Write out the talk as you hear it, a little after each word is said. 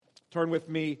Turn with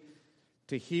me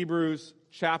to Hebrews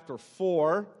chapter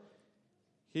 4.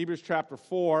 Hebrews chapter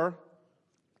 4.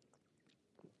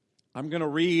 I'm going to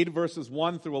read verses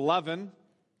 1 through 11.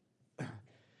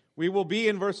 We will be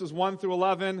in verses 1 through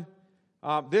 11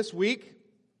 this week,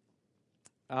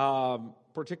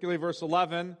 particularly verse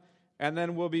 11, and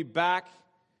then we'll be back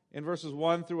in verses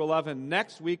 1 through 11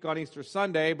 next week on Easter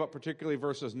Sunday, but particularly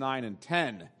verses 9 and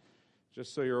 10,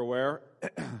 just so you're aware.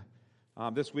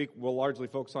 This week we'll largely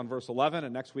focus on verse 11,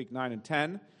 and next week 9 and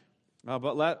 10.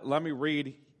 But let me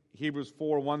read Hebrews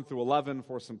 4, 1 through 11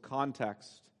 for some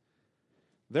context.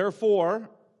 Therefore,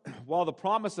 while the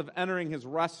promise of entering his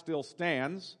rest still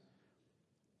stands,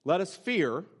 let us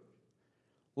fear,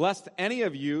 lest any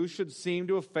of you should seem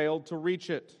to have failed to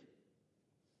reach it.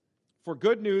 For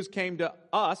good news came to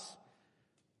us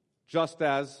just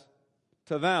as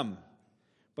to them.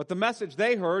 But the message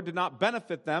they heard did not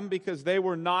benefit them because they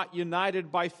were not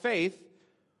united by faith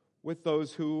with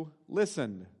those who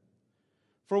listened.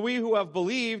 For we who have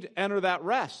believed enter that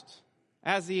rest,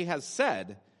 as he has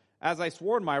said, as I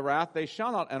swore in my wrath, they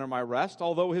shall not enter my rest,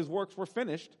 although his works were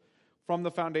finished from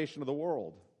the foundation of the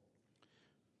world.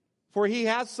 For he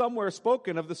has somewhere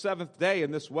spoken of the seventh day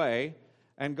in this way,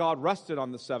 and God rested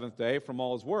on the seventh day from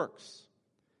all his works.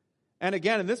 And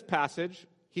again in this passage,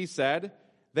 he said,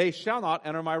 they shall not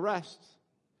enter my rest.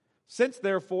 Since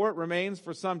therefore it remains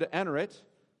for some to enter it,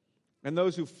 and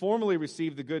those who formerly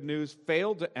received the good news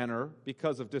failed to enter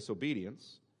because of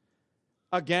disobedience,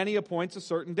 again he appoints a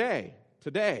certain day,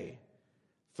 today,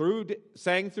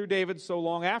 saying through David so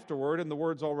long afterward, in the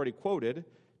words already quoted,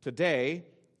 today,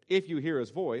 if you hear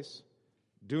his voice,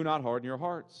 do not harden your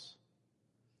hearts.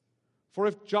 For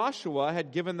if Joshua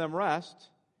had given them rest,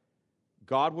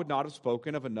 God would not have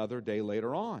spoken of another day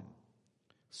later on.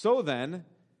 So then,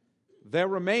 there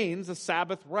remains a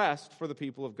Sabbath rest for the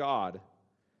people of God.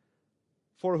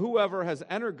 For whoever has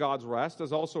entered God's rest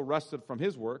has also rested from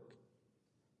his work,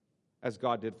 as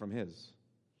God did from his.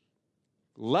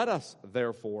 Let us,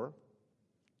 therefore,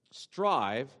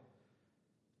 strive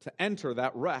to enter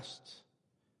that rest,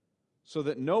 so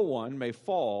that no one may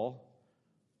fall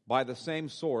by the same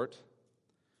sort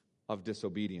of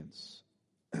disobedience.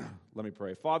 Let me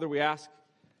pray. Father, we ask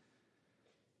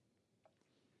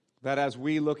that as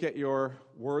we look at your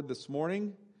word this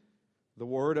morning, the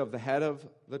word of the head of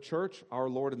the church, our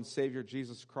Lord and Savior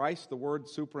Jesus Christ, the word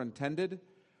superintended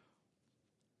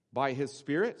by his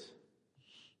Spirit,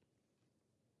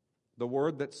 the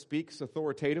word that speaks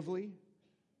authoritatively,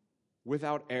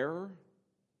 without error,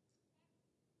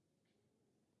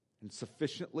 and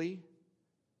sufficiently,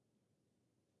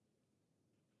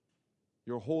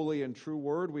 your holy and true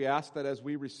word, we ask that as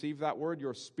we receive that word,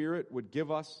 your Spirit would give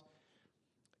us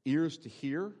ears to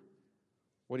hear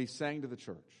what he's saying to the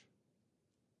church.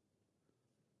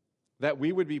 That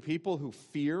we would be people who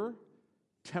fear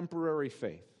temporary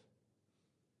faith,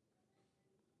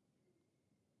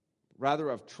 rather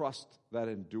of trust that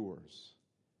endures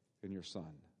in your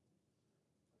Son.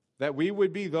 That we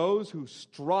would be those who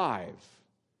strive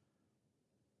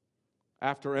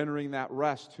after entering that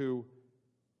rest, who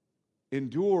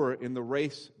endure in the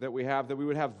race that we have, that we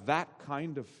would have that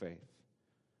kind of faith.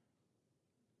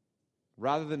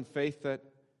 Rather than faith that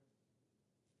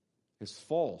is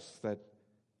false, that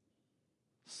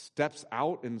steps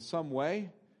out in some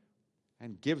way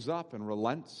and gives up and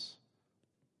relents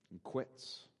and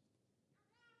quits.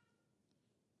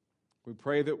 We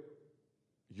pray that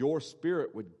your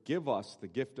Spirit would give us the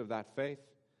gift of that faith,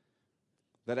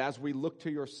 that as we look to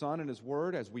your Son and his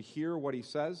word, as we hear what he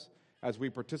says, as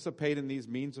we participate in these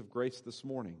means of grace this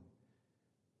morning,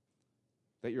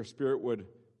 that your Spirit would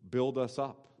build us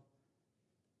up,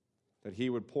 that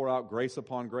he would pour out grace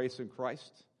upon grace in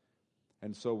Christ,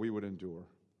 and so we would endure.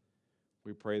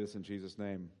 We pray this in Jesus'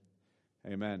 name.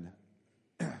 Amen.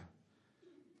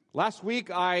 Last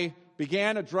week I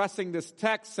began addressing this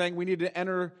text saying we need to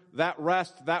enter that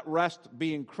rest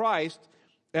being Christ,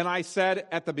 and I said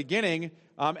at the beginning,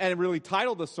 and really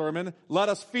titled the sermon, Let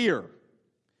Us Fear.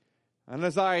 And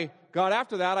as I got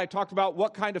after that, I talked about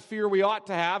what kind of fear we ought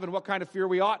to have and what kind of fear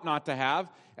we ought not to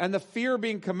have. And the fear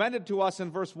being commended to us in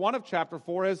verse 1 of chapter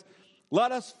 4 is,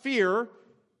 let us fear,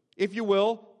 if you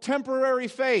will, temporary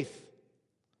faith.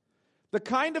 The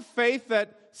kind of faith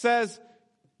that says,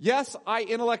 yes, I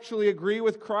intellectually agree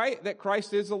with Christ, that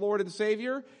Christ is the Lord and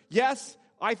Savior. Yes,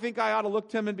 I think I ought to look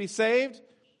to him and be saved.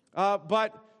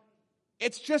 But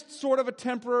it's just sort of a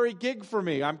temporary gig for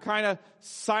me. I'm kind of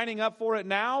signing up for it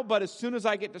now, but as soon as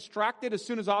I get distracted, as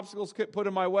soon as obstacles get put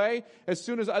in my way, as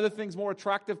soon as other things more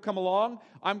attractive come along,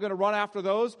 I'm going to run after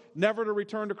those, never to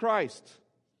return to Christ.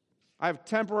 I have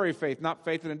temporary faith, not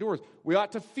faith that endures. We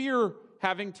ought to fear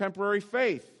having temporary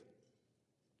faith.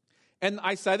 And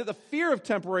I said that the fear of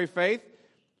temporary faith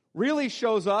really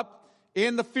shows up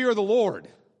in the fear of the Lord.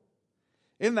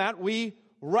 In that we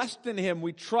rest in Him,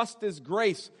 we trust His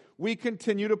grace, we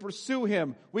continue to pursue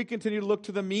Him, we continue to look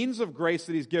to the means of grace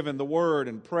that He's given, the Word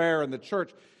and prayer and the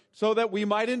church, so that we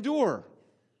might endure.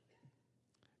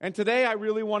 And today I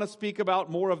really want to speak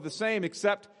about more of the same,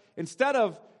 except instead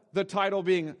of the title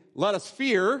being, Let Us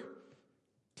Fear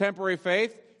Temporary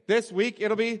Faith, this week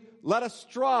it'll be, Let Us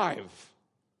Strive.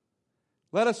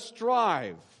 Let us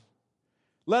strive.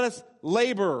 Let us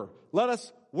labor. Let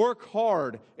us work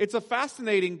hard. It's a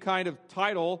fascinating kind of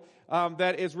title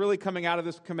that is really coming out of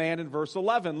this command in verse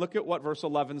 11. Look at what verse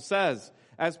 11 says.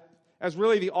 As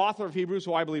really the author of Hebrews,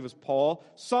 who I believe is Paul,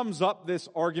 sums up this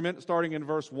argument starting in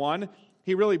verse 1.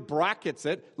 He really brackets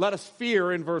it. Let us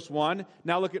fear in verse 1.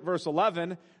 Now look at verse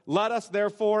 11. Let us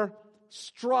therefore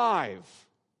strive.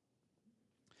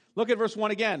 Look at verse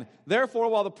 1 again. Therefore,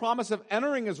 while the promise of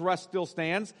entering His rest still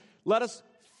stands, let us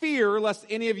fear lest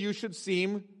any of you should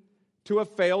seem to have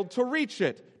failed to reach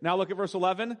it. Now look at verse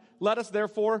 11. Let us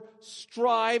therefore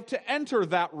strive to enter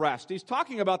that rest. He's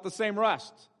talking about the same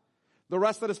rest, the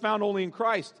rest that is found only in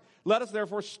Christ. Let us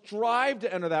therefore strive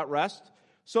to enter that rest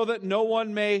so that no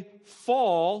one may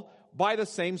fall by the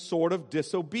same sort of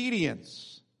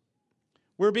disobedience.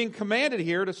 We're being commanded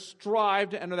here to strive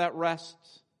to enter that rest.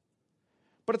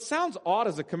 But it sounds odd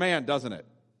as a command, doesn't it?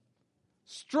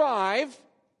 Strive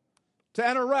to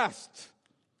enter rest.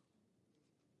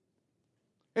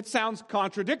 It sounds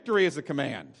contradictory as a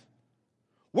command.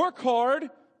 Work hard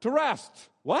to rest.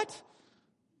 What?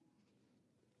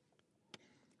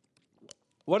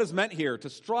 What is meant here? To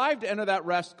strive to enter that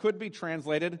rest could be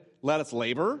translated, let us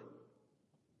labor.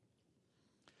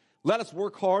 Let us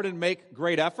work hard and make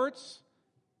great efforts.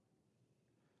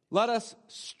 Let us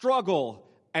struggle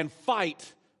and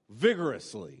fight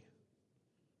vigorously.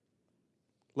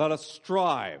 Let us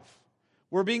strive.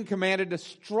 We're being commanded to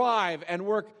strive and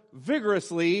work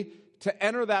vigorously to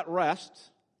enter that rest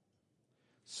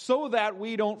so that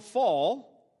we don't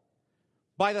fall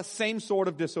by the same sort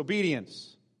of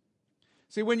disobedience.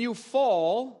 See, when you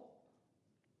fall,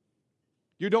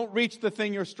 you don't reach the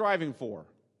thing you're striving for.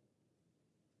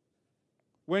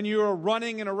 When you're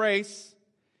running in a race,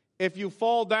 if you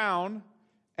fall down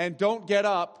and don't get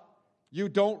up, you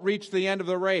don't reach the end of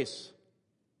the race.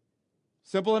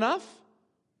 Simple enough?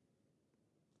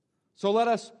 So let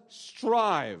us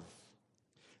strive.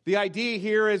 The idea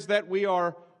here is that we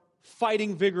are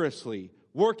fighting vigorously,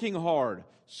 working hard,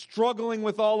 struggling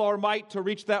with all our might to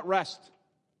reach that rest.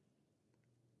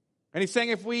 And he's saying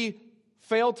if we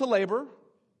fail to labor,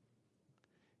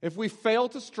 if we fail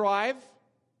to strive,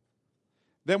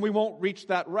 then we won't reach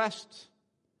that rest.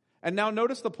 And now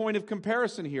notice the point of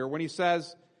comparison here when he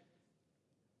says,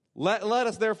 let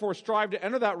us therefore strive to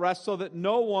enter that rest so that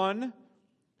no one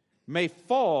may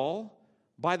fall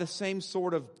by the same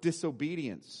sort of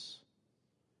disobedience.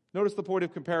 Notice the point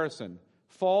of comparison.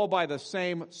 Fall by the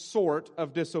same sort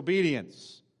of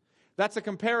disobedience. That's a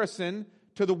comparison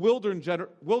to the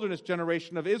wilderness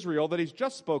generation of Israel that he's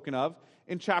just spoken of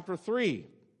in chapter 3.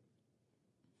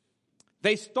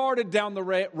 They started down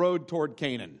the road toward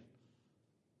Canaan.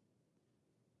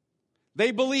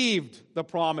 They believed the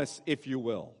promise, if you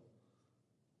will,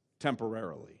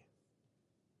 temporarily.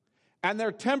 And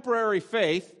their temporary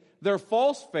faith, their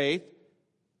false faith,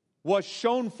 was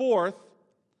shown forth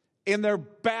in their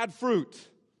bad fruit,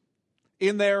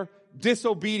 in their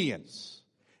disobedience.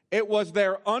 It was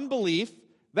their unbelief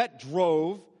that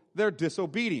drove their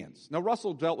disobedience. Now,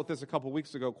 Russell dealt with this a couple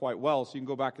weeks ago quite well, so you can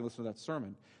go back and listen to that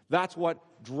sermon. That's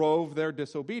what drove their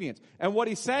disobedience. And what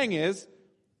he's saying is,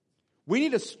 we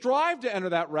need to strive to enter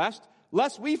that rest,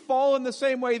 lest we fall in the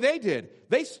same way they did.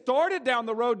 They started down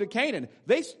the road to Canaan.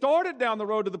 They started down the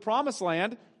road to the promised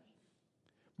land,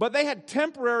 but they had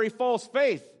temporary false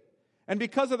faith. And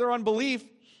because of their unbelief,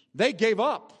 they gave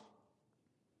up.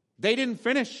 They didn't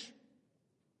finish.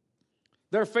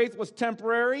 Their faith was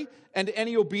temporary, and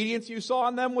any obedience you saw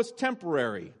in them was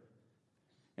temporary.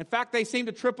 In fact, they seemed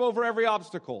to trip over every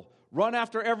obstacle, run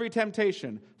after every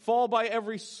temptation, fall by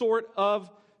every sort of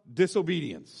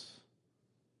disobedience.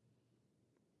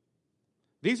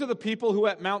 These are the people who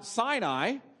at Mount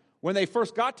Sinai, when they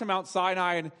first got to Mount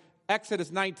Sinai in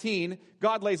Exodus 19,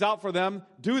 God lays out for them,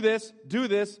 do this, do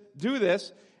this, do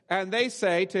this, and they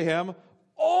say to him,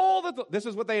 this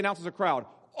is what they announce as a crowd,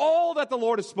 all that the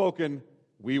Lord has spoken,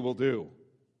 we will do.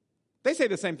 They say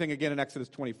the same thing again in Exodus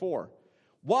 24.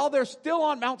 While they're still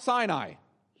on Mount Sinai,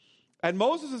 and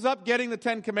Moses is up getting the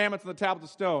 10 Commandments on the tablet of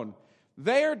stone,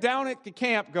 they are down at the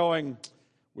camp going,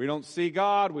 we don't see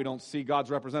God. We don't see God's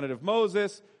representative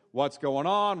Moses. What's going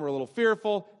on? We're a little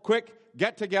fearful. Quick,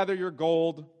 get together your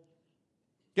gold.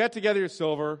 Get together your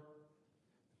silver.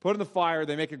 Put it in the fire.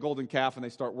 They make a golden calf and they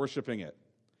start worshiping it.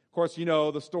 Of course, you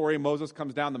know the story. Moses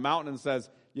comes down the mountain and says,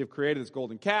 you've created this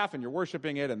golden calf and you're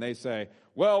worshiping it. And they say,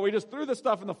 well, we just threw the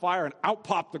stuff in the fire and out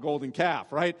popped the golden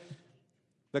calf, right?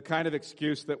 The kind of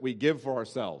excuse that we give for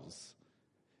ourselves.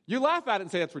 You laugh at it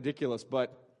and say that's ridiculous,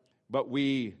 but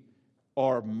we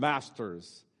are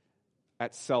masters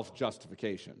at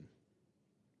self-justification.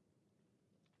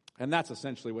 And that's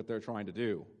essentially what they're trying to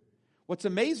do. What's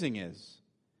amazing is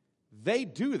they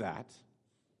do that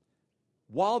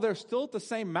while they're still at the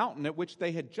same mountain at which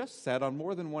they had just said on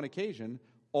more than one occasion,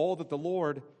 all that the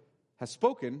Lord has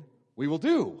spoken, we will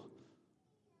do.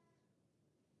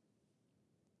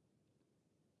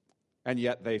 And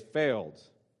yet they failed.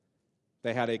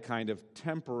 They had a kind of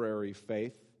temporary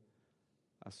faith,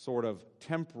 a sort of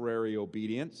temporary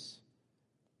obedience.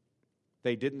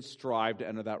 They didn't strive to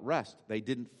enter that rest. They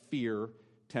didn't fear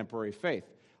temporary faith.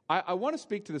 I want to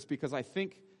speak to this because I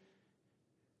think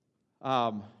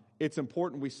it's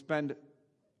important we spend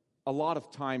a lot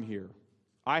of time here.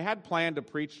 I had planned to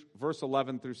preach verse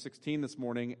 11 through 16 this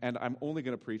morning, and I'm only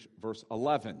going to preach verse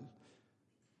 11.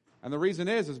 And the reason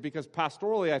is because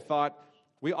pastorally I thought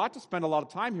we ought to spend a lot of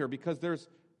time here because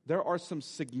there are some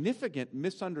significant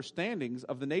misunderstandings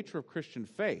of the nature of Christian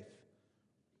faith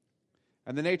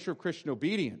and the nature of Christian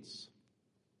obedience.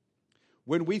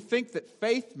 When we think that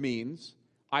faith means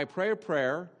I pray a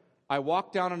prayer, I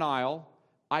walk down an aisle,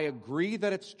 I agree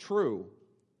that it's true,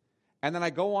 and then I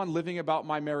go on living about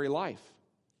my merry life.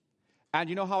 And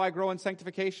you know how I grow in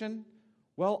sanctification?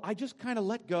 Well, I just kind of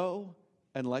let go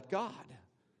and let God.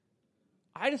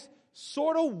 I just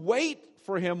sort of wait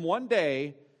for Him one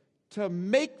day to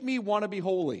make me want to be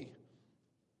holy,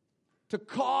 to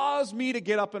cause me to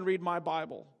get up and read my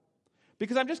Bible.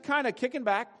 Because I'm just kind of kicking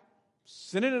back,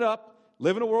 sinning it up,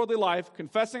 living a worldly life,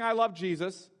 confessing I love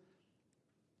Jesus,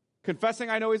 confessing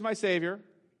I know He's my Savior,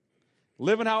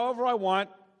 living however I want,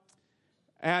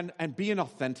 and being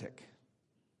authentic.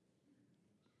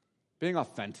 Being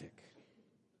authentic.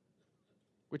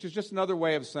 Which is just another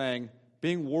way of saying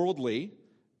being worldly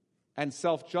and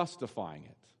self-justifying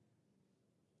it.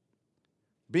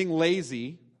 Being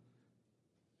lazy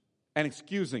and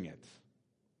excusing it.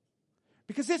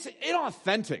 Because it's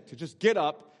inauthentic to just get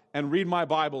up and read my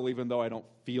Bible even though I don't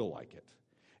feel like it.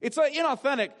 It's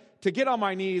inauthentic to get on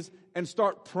my knees and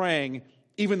start praying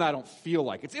even though I don't feel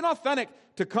like it. It's inauthentic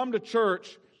to come to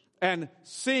church and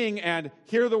sing and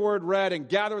hear the word read and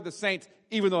gather with the saints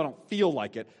even though I don't feel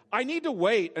like it. I need to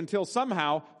wait until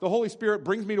somehow the Holy Spirit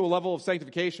brings me to a level of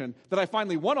sanctification that I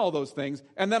finally want all those things,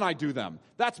 and then I do them.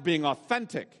 That's being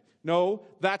authentic. No,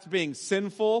 that's being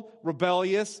sinful,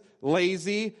 rebellious,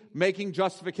 lazy, making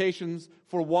justifications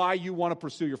for why you want to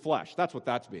pursue your flesh. That's what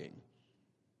that's being.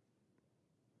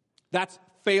 That's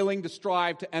failing to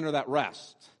strive to enter that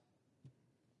rest.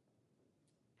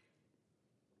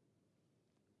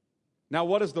 Now,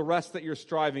 what is the rest that you're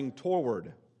striving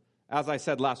toward? As I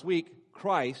said last week,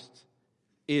 Christ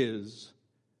is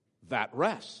that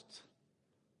rest.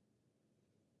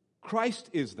 Christ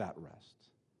is that rest.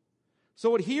 So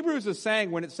what Hebrews is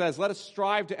saying when it says, let us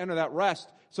strive to enter that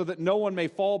rest so that no one may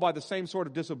fall by the same sort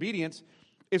of disobedience,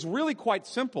 is really quite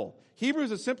simple.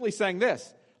 Hebrews is simply saying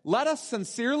this: let us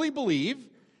sincerely believe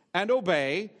and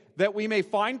obey that we may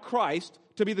find Christ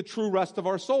to be the true rest of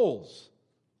our souls.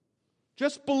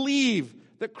 Just believe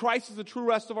that Christ is the true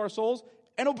rest of our souls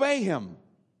and obey Him.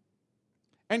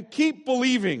 And keep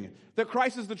believing that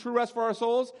Christ is the true rest for our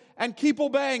souls and keep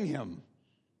obeying Him.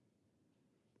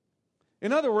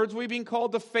 In other words, we're being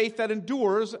called to faith that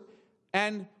endures,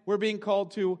 and we're being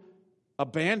called to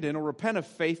abandon or repent of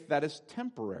faith that is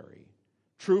temporary.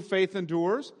 True faith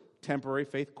endures, temporary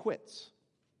faith quits.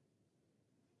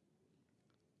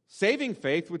 Saving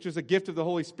faith, which is a gift of the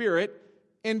Holy Spirit,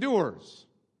 endures.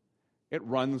 It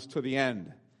runs to the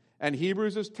end. And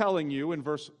Hebrews is telling you in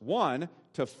verse 1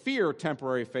 to fear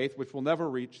temporary faith, which will never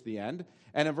reach the end.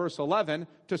 And in verse 11,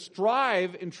 to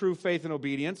strive in true faith and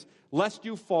obedience, lest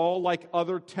you fall like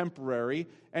other temporary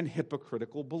and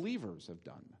hypocritical believers have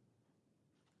done.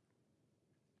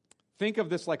 Think of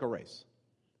this like a race,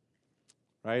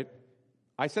 right?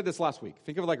 I said this last week.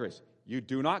 Think of it like a race. You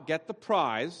do not get the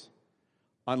prize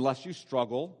unless you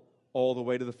struggle all the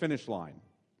way to the finish line.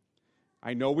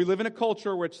 I know we live in a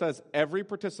culture which says every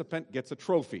participant gets a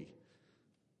trophy.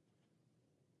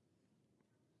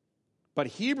 But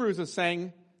Hebrews is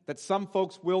saying that some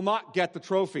folks will not get the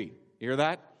trophy. You hear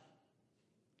that?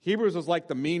 Hebrews is like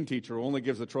the mean teacher who only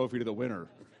gives the trophy to the winner.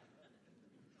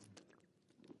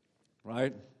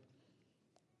 Right?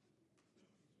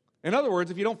 In other words,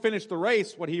 if you don't finish the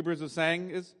race, what Hebrews is saying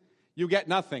is you get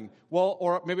nothing. Well,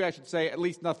 or maybe I should say at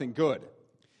least nothing good.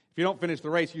 If you don't finish the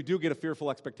race, you do get a fearful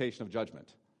expectation of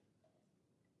judgment.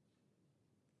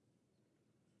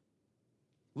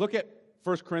 Look at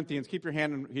 1 Corinthians. Keep your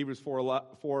hand in Hebrews 4,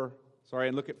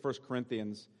 and look at 1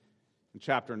 Corinthians in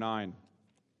chapter 9.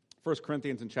 1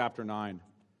 Corinthians in chapter 9.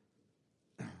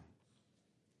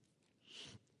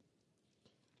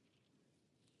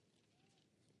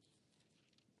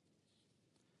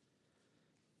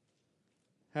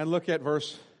 And look at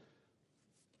verse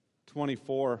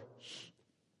 24.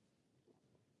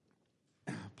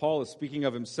 Paul is speaking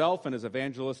of himself and his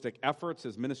evangelistic efforts,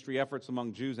 his ministry efforts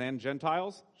among Jews and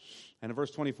Gentiles. And in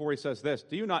verse 24 he says this,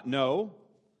 "Do you not know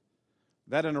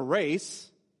that in a race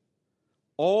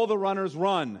all the runners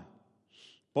run,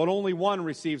 but only one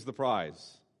receives the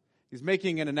prize?" He's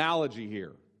making an analogy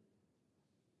here.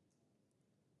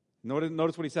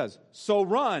 Notice what he says. "So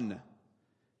run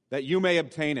that you may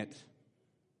obtain it."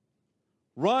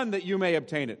 Run that you may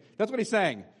obtain it. That's what he's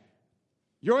saying.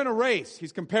 You're in a race.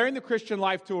 He's comparing the Christian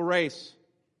life to a race.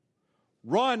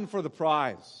 Run for the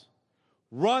prize.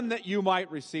 Run that you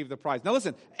might receive the prize. Now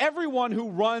listen, everyone who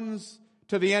runs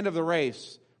to the end of the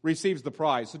race receives the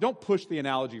prize. So don't push the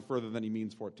analogy further than he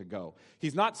means for it to go.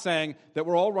 He's not saying that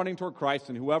we're all running toward Christ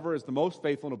and whoever is the most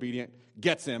faithful and obedient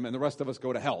gets him and the rest of us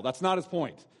go to hell. That's not his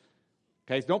point.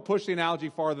 Okay, so don't push the analogy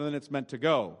farther than it's meant to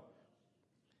go.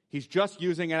 He's just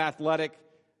using an athletic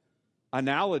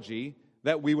analogy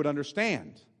that we would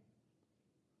understand.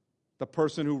 The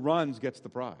person who runs gets the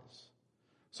prize.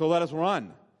 So let us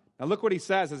run. Now look what he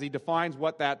says as he defines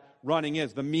what that running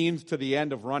is, the means to the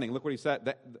end of running. Look what he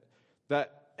said,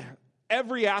 that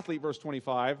every athlete, verse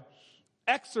 25,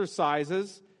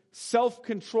 exercises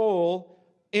self-control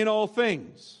in all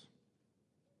things.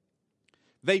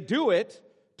 They do it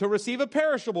to receive a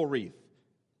perishable wreath.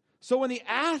 So when the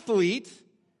athlete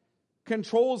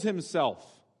controls himself,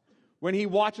 when he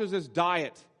watches his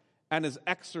diet and his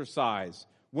exercise,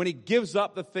 when he gives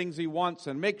up the things he wants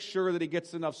and makes sure that he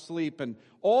gets enough sleep and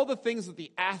all the things that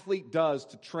the athlete does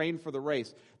to train for the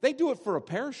race, they do it for a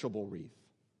perishable wreath.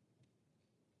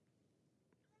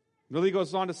 Really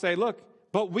goes on to say, look,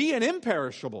 but we an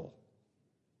imperishable.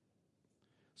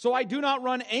 So I do not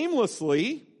run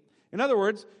aimlessly. In other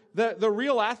words, the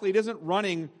real athlete isn't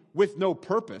running with no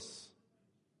purpose.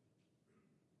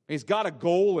 He's got a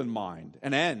goal in mind,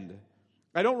 an end.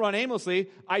 I don't run aimlessly.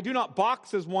 I do not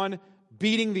box as one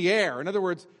beating the air. In other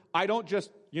words, I don't just,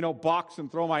 box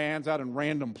and throw my hands out in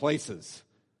random places.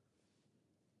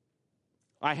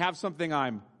 I have something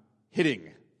I'm hitting.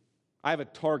 I have a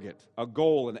target, a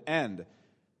goal, an end.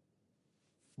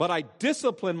 But I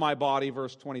discipline my body,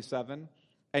 verse 27,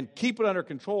 and keep it under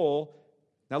control.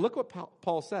 Now look what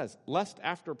Paul says. Lest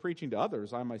after preaching to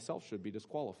others, I myself should be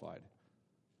disqualified.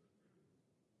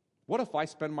 What if I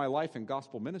spend my life in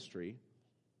gospel ministry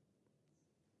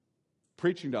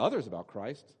preaching to others about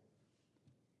Christ,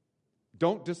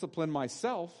 don't discipline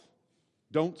myself,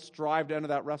 don't strive to enter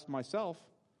that rest myself,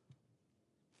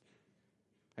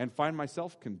 and find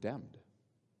myself condemned?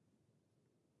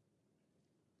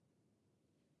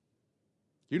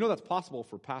 You know that's possible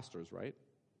for pastors, right?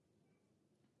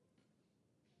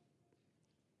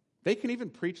 They can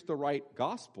even preach the right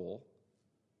gospel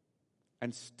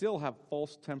and still have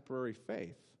false temporary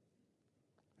faith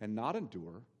and not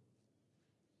endure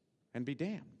and be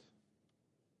damned.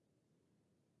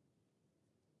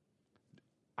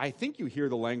 I think you hear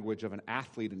the language of an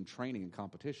athlete in training and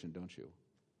competition, don't you?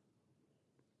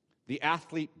 The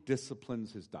athlete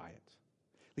disciplines his diet.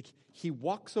 Like, he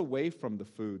walks away from the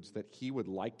foods that he would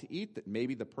like to eat, that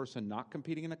maybe the person not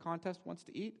competing in the contest wants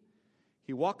to eat.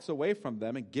 He walks away from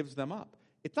them and gives them up.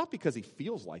 It's not because he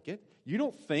feels like it. You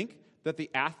don't think that the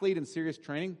athlete in serious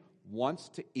training wants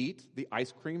to eat the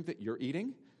ice cream that you're eating?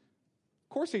 Of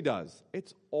course he does.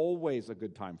 It's always a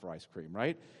good time for ice cream,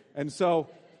 right? And so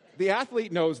the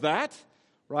athlete knows that,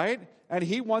 right? And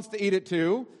he wants to eat it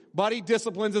too, but he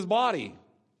disciplines his body.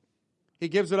 He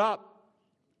gives it up.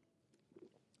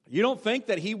 You don't think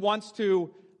that he wants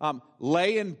to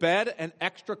lay in bed an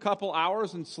extra couple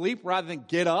hours and sleep rather than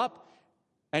get up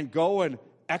and go and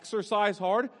exercise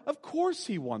hard? Of course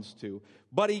he wants to.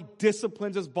 But he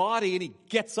disciplines his body and he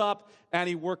gets up and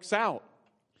he works out.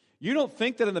 You don't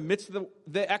think that in the midst of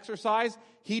the exercise,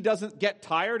 he doesn't get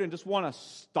tired and just want to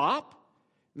stop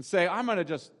and say, I'm going to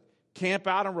just camp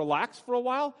out and relax for a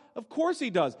while? Of course he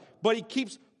does. But he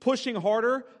keeps pushing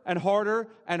harder and harder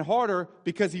and harder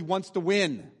because he wants to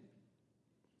win.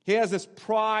 He has this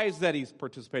prize that he's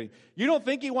participating. You don't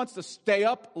think he wants to stay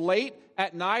up late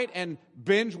at night and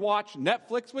binge watch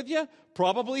Netflix with you?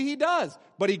 Probably he does.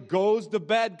 But he goes to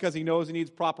bed because he knows he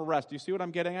needs proper rest. Do you see what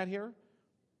I'm getting at here?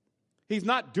 He's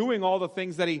not doing all the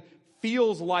things that he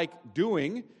feels like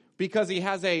doing because he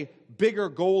has a bigger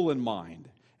goal in mind.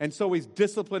 And so he's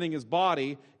disciplining his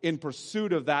body in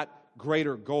pursuit of that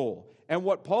greater goal. And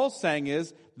what Paul's saying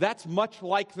is that's much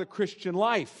like the Christian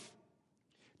life.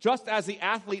 Just as the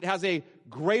athlete has a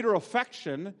greater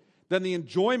affection than the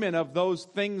enjoyment of those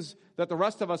things that the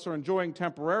rest of us are enjoying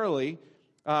temporarily,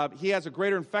 he has a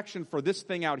greater affection for this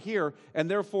thing out here,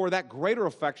 and therefore that greater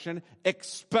affection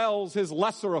expels his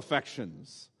lesser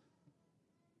affections.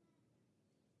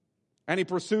 And he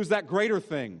pursues that greater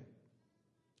thing.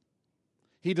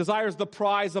 He desires the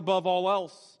prize above all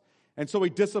else. And so he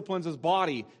disciplines his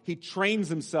body. He trains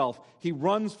himself. He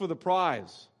runs for the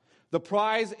prize. The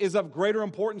prize is of greater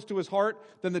importance to his heart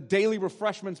than the daily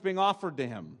refreshments being offered to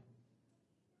him.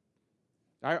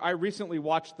 I recently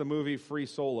watched the movie Free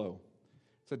Solo.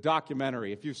 It's a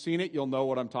documentary. If you've seen it, you'll know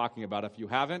what I'm talking about. If you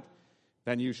haven't,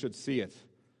 then you should see it.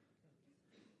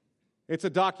 It's a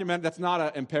document that's not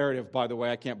an imperative, by the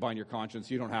way. I can't bind your conscience.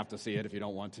 You don't have to see it if you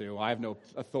don't want to. I have no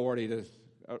authority to,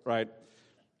 right?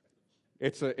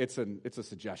 It's a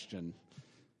suggestion.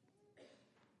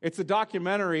 It's a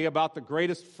documentary about the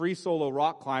greatest free solo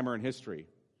rock climber in history.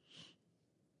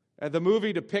 The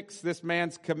movie depicts this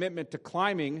man's commitment to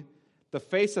climbing the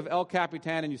face of El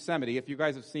Capitan in Yosemite. If you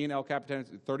guys have seen El Capitan, it's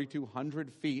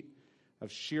 3,200 feet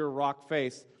of sheer rock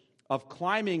face, of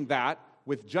climbing that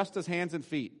with just his hands and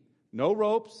feet. No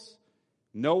ropes,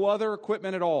 no other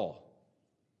equipment at all.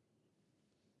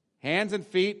 Hands and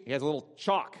feet, he has a little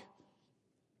chalk.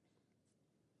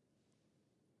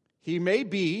 He may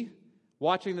be,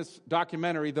 watching this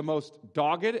documentary, the most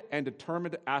dogged and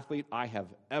determined athlete I have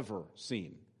ever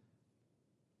seen.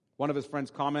 One of his friends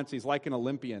comments, he's like an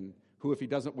Olympian who, if he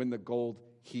doesn't win the gold,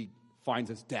 he finds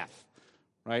his death,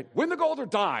 right? Win the gold or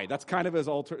die. That's kind of his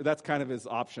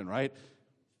option, right?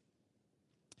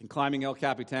 In climbing El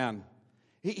Capitan.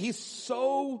 He's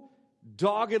so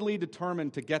doggedly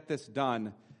determined to get this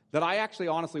done that I actually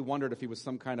honestly wondered if he was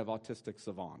some kind of autistic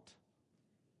savant.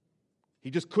 He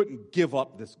just couldn't give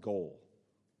up this goal.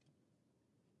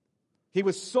 He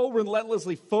was so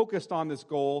relentlessly focused on this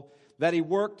goal that he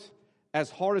worked as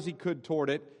hard as he could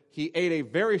toward it. He ate a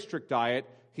very strict diet.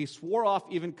 He swore off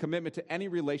even commitment to any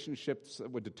relationships that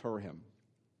would deter him.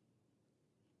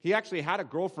 He actually had a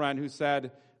girlfriend who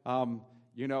said,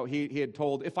 he had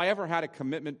told, if I ever had a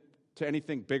commitment to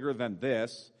anything bigger than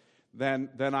this, then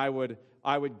I would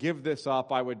give this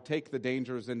up. I would take the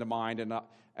dangers into mind,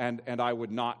 and I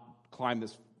would not climb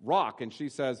this rock. And she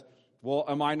says, well,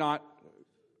 am I not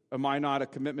a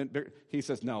commitment? He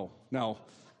says, no.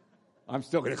 I'm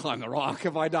still going to climb the rock.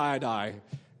 If I die, I die.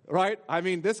 Right? I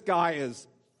mean, this guy is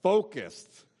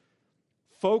focused.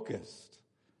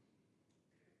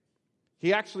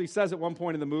 He actually says at one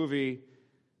point in the movie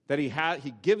that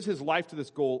he gives his life to this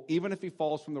goal, even if he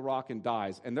falls from the rock and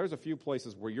dies. And there's a few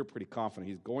places where you're pretty confident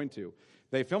he's going to.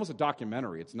 They film us a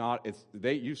documentary.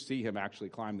 You see him actually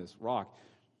climb this rock.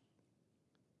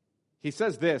 He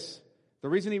says this. The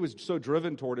reason he was so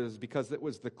driven toward it is because it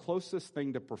was the closest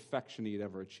thing to perfection he'd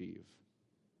ever achieve.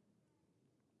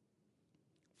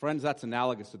 Friends, that's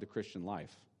analogous to the Christian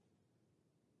life.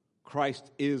 Christ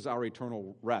is our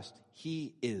eternal rest.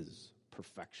 He is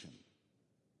perfection.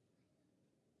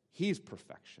 He's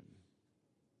perfection.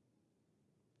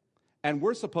 And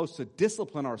we're supposed to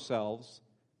discipline ourselves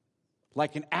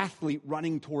like an athlete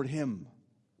running toward him.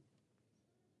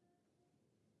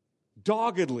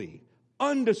 Doggedly,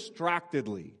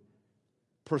 undistractedly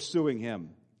pursuing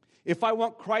him. If I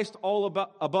want Christ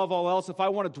above all else, if I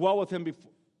want to dwell with him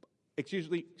if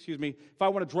I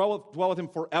want to dwell with him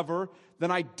forever, then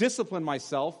I discipline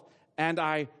myself and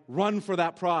I run for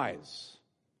that prize.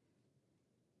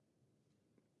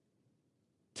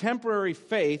 True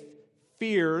faith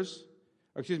fears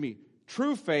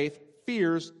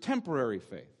temporary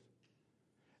faith.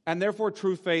 And therefore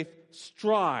true faith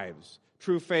strives.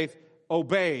 True faith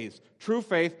obeys. True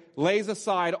faith lays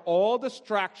aside all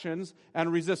distractions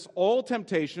and resists all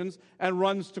temptations and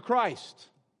runs to Christ.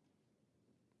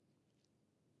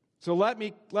 So let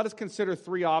us consider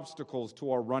 3 obstacles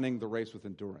to our running the race with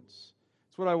endurance.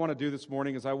 That's what I want to do this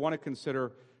morning, is I want to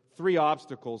consider 3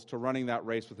 obstacles to running that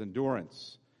race with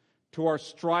endurance, to our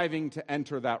striving to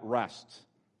enter that rest.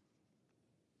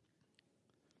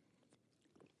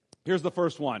 Here's the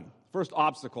first one. First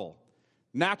obstacle.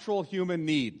 Natural human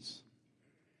needs.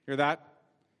 Hear that?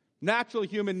 Natural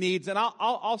human needs. And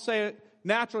I'll say it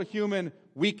natural human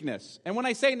weakness. And when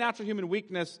I say natural human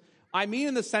weakness, I mean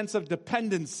in the sense of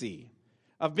dependency,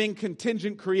 of being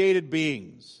contingent created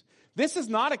beings. This is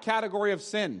not a category of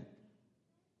sin.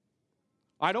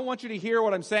 I don't want you to hear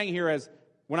what I'm saying here as,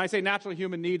 when I say natural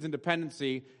human needs and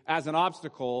dependency, as an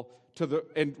obstacle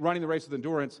in running the race with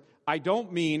endurance. I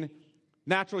don't mean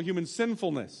natural human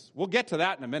sinfulness. We'll get to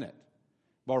that in a minute,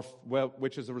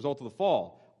 which is a result of the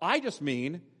fall. I just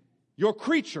mean you're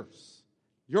creatures.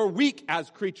 You're weak as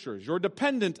creatures. You're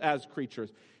dependent as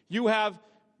creatures. You have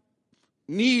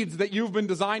needs that you've been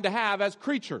designed to have as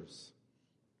creatures.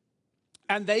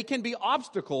 And they can be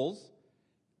obstacles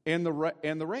in the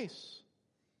race.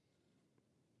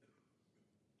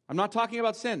 I'm not talking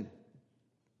about sin.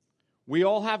 We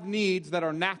all have needs that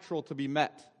are natural to be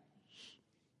met.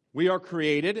 We are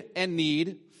created and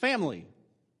need family.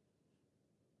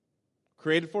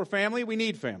 Created for family, we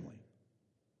need family.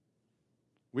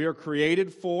 We are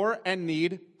created for and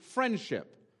need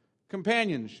friendship,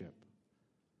 companionship.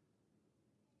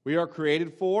 We are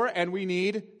created for and we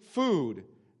need food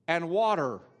and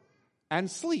water and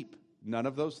sleep. None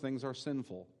of those things are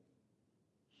sinful.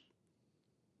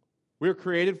 We are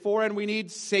created for and we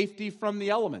need safety from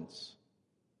the elements.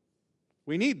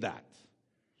 We need that.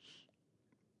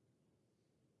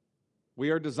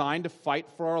 We are designed to fight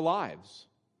for our lives.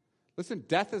 Listen,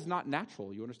 death is not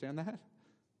natural. You understand that?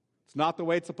 It's not the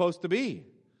way it's supposed to be.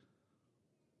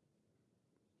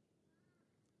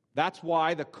 That's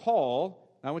why the call,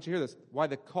 I want you to hear this, why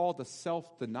the call to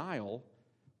self-denial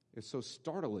is so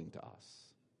startling to us.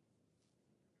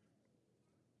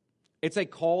 It's a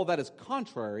call that is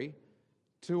contrary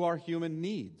to our human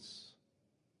needs.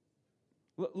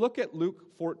 Look at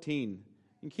Luke 14. You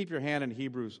can keep your hand in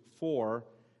Hebrews 4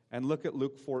 and look at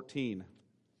Luke 14.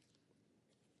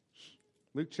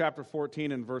 Luke chapter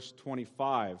 14 and verse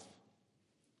 25.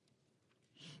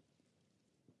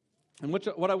 And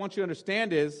what I want you to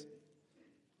understand is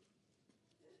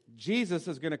Jesus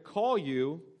is going to call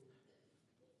you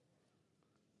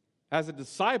as a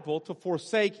disciple to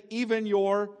forsake even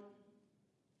your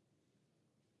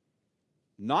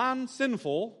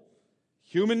non-sinful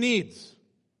human needs.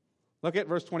 Look at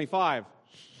verse 25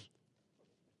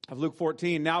 of Luke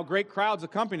 14. Now great crowds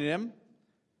accompanied him,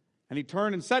 and he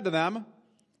turned and said to them,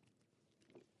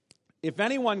 if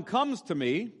anyone comes to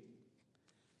me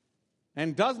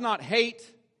and does not hate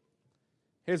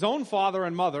his own father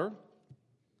and mother,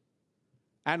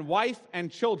 and wife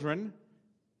and children,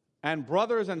 and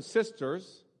brothers and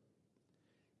sisters,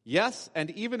 yes,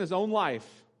 and even his own life,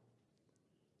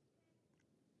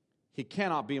 he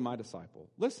cannot be my disciple.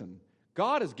 Listen,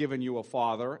 God has given you a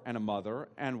father and a mother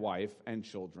and wife and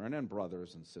children and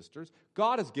brothers and sisters.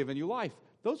 God has given you life.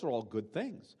 Those are all good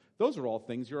things. Those are all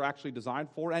things you're actually designed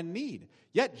for and need.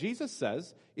 Yet Jesus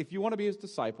says, if you want to be his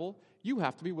disciple, you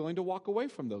have to be willing to walk away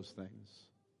from those things.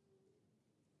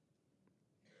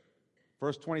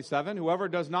 Verse 27, whoever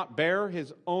does not bear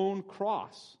his own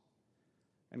cross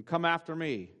and come after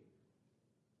me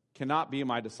cannot be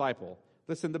my disciple.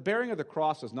 Listen, the bearing of the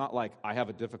cross is not like, I have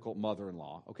a difficult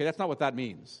mother-in-law. Okay, that's not what that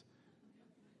means.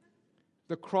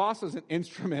 The cross is an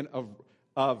instrument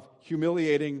of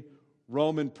humiliating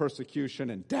Roman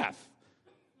persecution and death.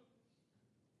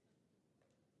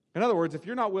 In other words, if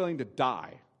you're not willing to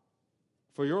die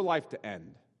for your life to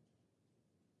end,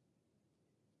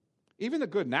 even the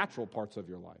good natural parts of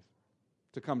your life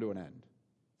to come to an end,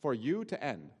 for you to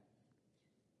end,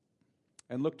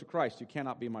 and look to Christ, you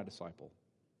cannot be my disciple.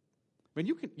 I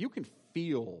mean, you can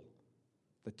feel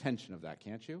the tension of that,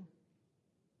 can't you?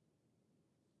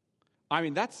 I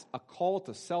mean, that's a call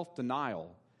to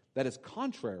self-denial that is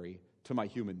contrary to my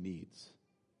human needs.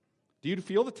 Do you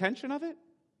feel the tension of it?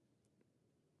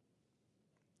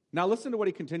 Now listen to what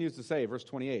he continues to say, verse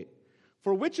 28.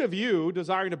 For which of you,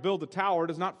 desiring to build a tower,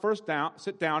 does not first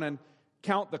sit down and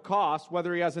count the cost,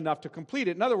 whether he has enough to complete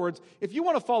it? In other words, if you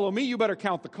want to follow me, you better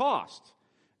count the cost.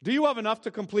 Do you have enough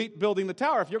to complete building the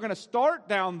tower? If you're going to start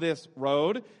down this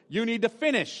road, you need to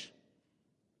finish.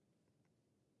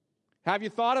 Have you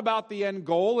thought about the end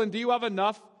goal, and do you have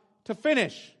enough to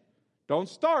finish? Don't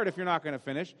start if you're not going to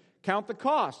finish. Count the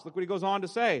cost. Look what he goes on to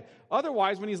say.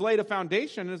 Otherwise, when he's laid a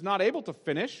foundation and is not able to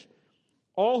finish,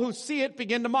 all who see it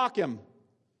begin to mock him,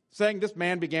 saying, this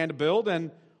man began to build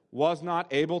and was not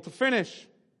able to finish.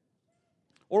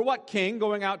 Or what king,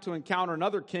 going out to encounter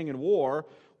another king in war,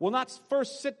 will not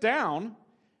first sit down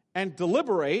and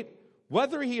deliberate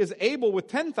whether he is able with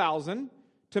 10,000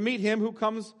 to meet him who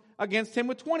comes against him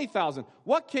with 20,000?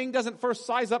 What king doesn't first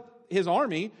size up his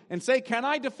army and say, can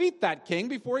I defeat that king,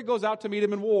 before he goes out to meet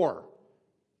him in war?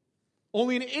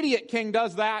 Only an idiot king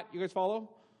does that. You guys follow?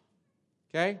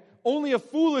 Okay? only a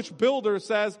foolish builder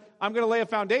says, I'm going to lay a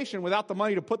foundation without the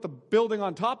money to put the building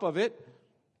on top of it.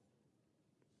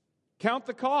 Count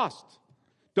the cost.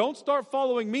 Don't start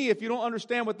following me if you don't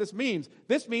understand what this means.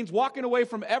 This means walking away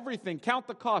from everything. Count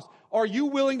the cost. Are you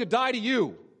willing to die to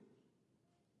you?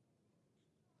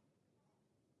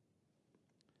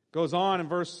 Goes on in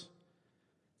verse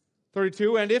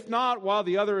 32, and if not, while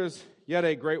the other is yet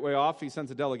a great way off, he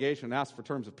sends a delegation and asks for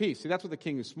terms of peace. See, that's what the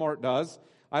king who's smart does.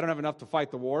 I don't have enough to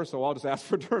fight the war, so I'll just ask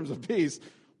for terms of peace.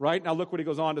 Right? Now look what he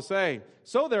goes on to say.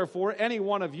 So therefore, any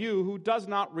one of you who does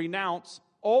not renounce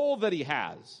all that he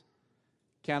has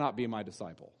cannot be my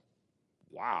disciple.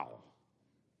 Wow.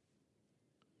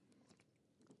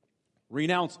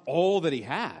 Renounce all that he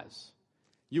has.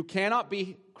 You cannot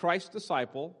be Christ's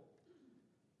disciple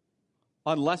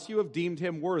unless you have deemed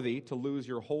him worthy to lose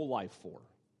your whole life for.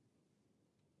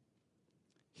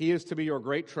 He is to be your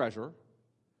great treasure,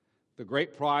 the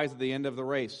great prize at the end of the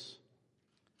race.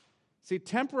 See,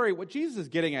 what Jesus is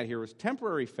getting at here is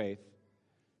temporary faith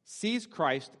sees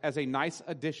Christ as a nice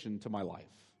addition to my life.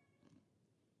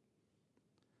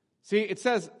 See, it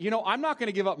says, I'm not going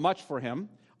to give up much for him.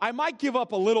 I might give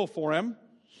up a little for him.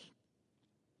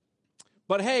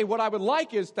 But hey, what I would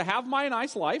like is to have my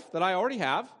nice life that I already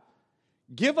have,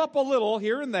 give up a little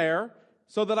here and there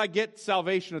so that I get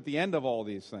salvation at the end of all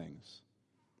these things.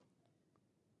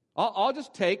 I'll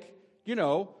just take,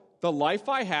 the life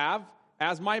I have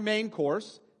as my main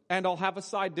course, and I'll have a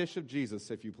side dish of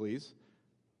Jesus, if you please.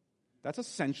 That's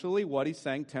essentially what he's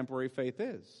saying temporary faith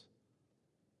is.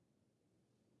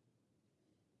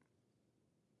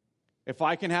 If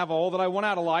I can have all that I want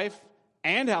out of life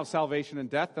and have salvation in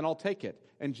death, then I'll take it.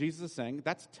 And Jesus is saying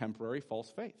that's temporary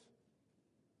false faith.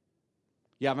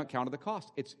 You haven't counted the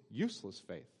cost. It's useless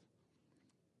faith.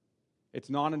 It's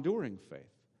non-enduring faith.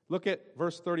 Look at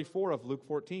verse 34 of Luke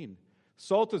 14.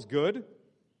 Salt is good,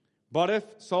 but if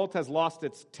salt has lost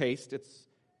its taste, its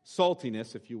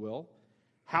saltiness, if you will,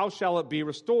 how shall it be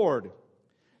restored?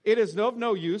 It is of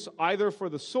no use either for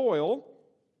the soil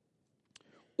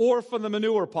or for the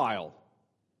manure pile.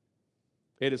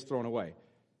 It is thrown away.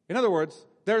 In other words,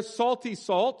 there's salty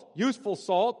salt, useful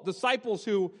salt, disciples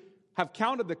who have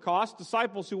counted the cost,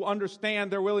 disciples who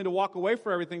understand they're willing to walk away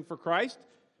for everything for Christ.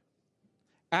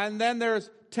 And then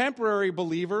there's temporary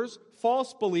believers,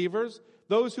 false believers,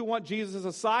 those who want Jesus as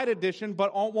a side addition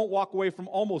but won't walk away from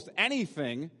almost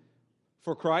anything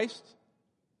for Christ.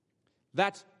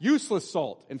 That's useless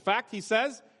salt. In fact, he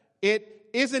says it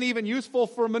isn't even useful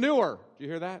for manure. Do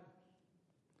you hear that?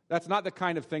 That's not the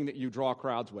kind of thing that you draw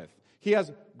crowds with. He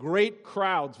has great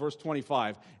crowds, verse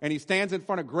 25, and he stands in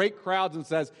front of great crowds and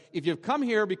says, if you've come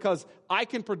here because I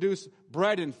can produce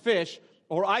bread and fish,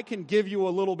 or I can give you a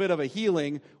little bit of a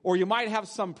healing, or you might have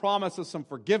some promise of some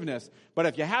forgiveness, but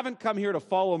if you haven't come here to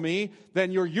follow me,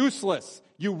 then you're useless.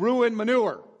 You ruin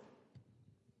manure.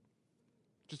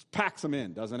 Just packs them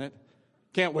in, doesn't it?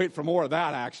 Can't wait for more of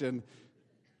that action.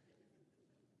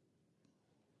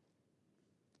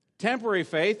 Temporary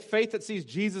faith, faith that sees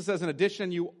Jesus as an addition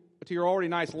to your already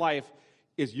nice life,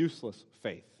 is useless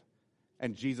faith.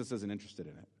 And Jesus isn't interested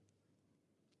in it.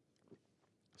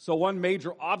 So one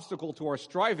major obstacle to our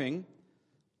striving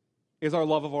is our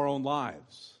love of our own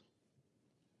lives.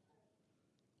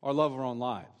 Our love of our own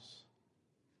lives.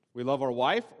 We love our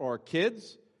wife or our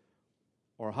kids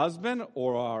or our husband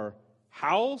or our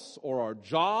house or our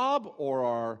job or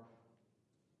our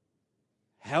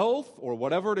health or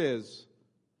whatever it is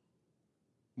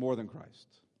more than Christ.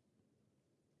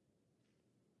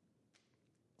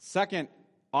 Second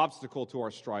obstacle to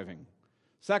our striving.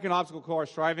 Second obstacle to our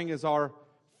striving is our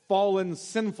fallen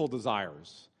sinful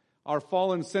desires. Our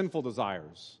fallen sinful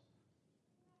desires.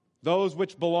 Those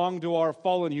which belong to our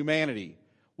fallen humanity.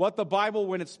 What the Bible,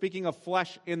 when it's speaking of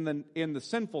flesh in the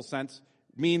sinful sense,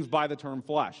 means by the term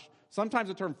flesh. Sometimes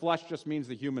the term flesh just means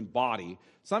the human body.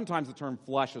 Sometimes the term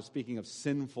flesh is speaking of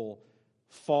sinful,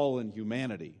 fallen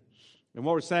humanity. And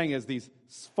what we're saying is these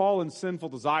fallen sinful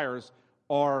desires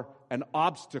are an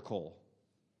obstacle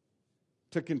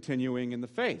to continuing in the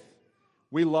faith.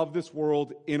 We love this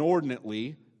world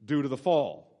inordinately due to the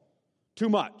fall. Too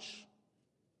much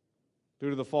due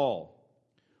to the fall.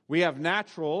 We have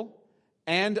natural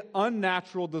and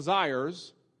unnatural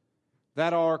desires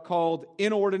that are called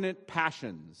inordinate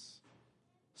passions,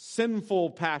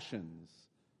 sinful passions,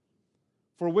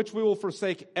 for which we will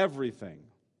forsake everything.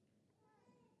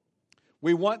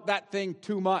 We want that thing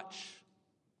too much.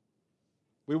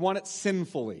 We want it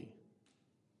sinfully.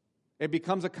 It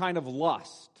becomes a kind of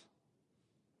lust.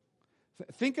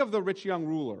 Think of the rich young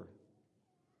ruler.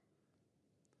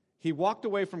 He walked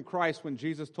away from Christ when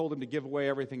Jesus told him to give away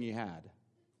everything he had.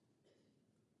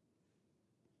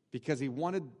 because he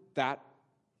wanted that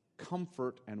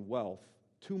comfort and wealth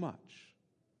too much.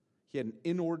 He had an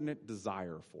inordinate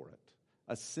desire for it,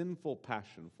 a sinful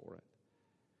passion for it.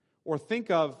 Or think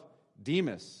of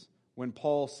Demas, when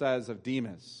Paul says of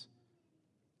Demas,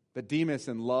 that Demas,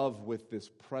 in love with this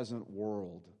present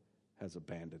world, has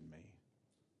abandoned me.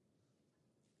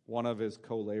 One of his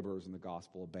co-laborers in the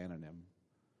gospel abandoned him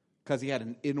because he had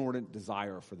an inordinate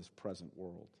desire for this present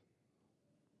world.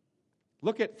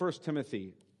 Look at 1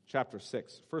 Timothy chapter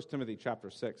 6. 1 Timothy chapter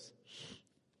 6.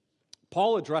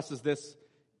 Paul addresses this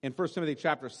in 1 Timothy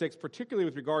chapter 6, particularly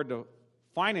with regard to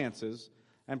finances,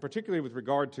 and particularly with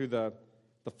regard to the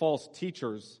false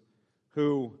teachers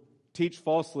who teach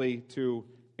falsely to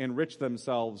enrich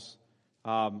themselves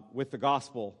with the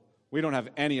gospel. We don't have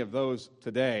any of those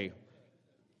today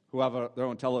who have their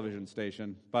own television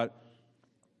station. But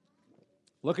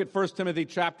look at 1 Timothy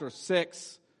chapter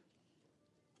 6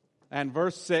 and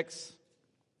verse 6.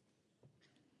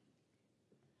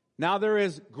 Now there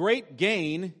is great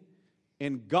gain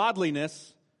in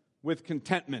godliness with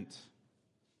contentment.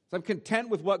 So I'm content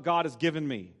with what God has given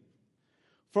me.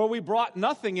 For we brought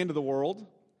nothing into the world,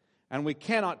 and we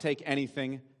cannot take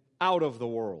anything out of the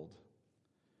world.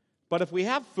 But if we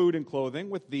have food and clothing,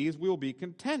 with these we will be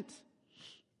content.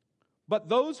 But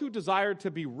those who desire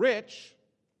to be rich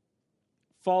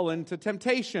fall into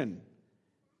temptation,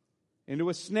 into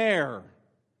a snare,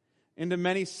 into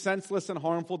many senseless and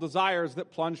harmful desires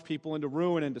that plunge people into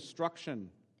ruin and destruction.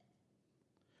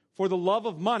 For the love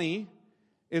of money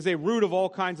is a root of all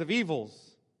kinds of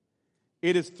evils.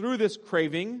 It is through this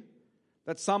craving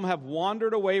that some have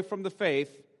wandered away from the faith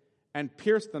and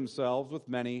pierced themselves with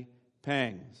many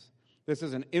pangs. This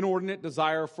is an inordinate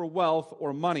desire for wealth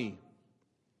or money.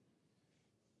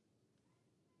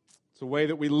 It's a way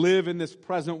that we live in this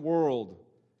present world.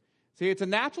 See, it's a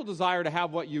natural desire to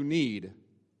have what you need.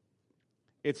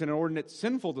 It's an inordinate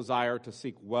sinful desire to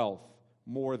seek wealth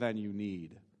more than you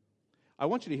need. I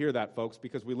want you to hear that, folks,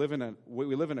 because we live in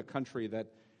a country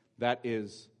that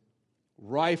is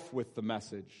rife with the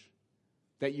message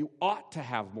that you ought to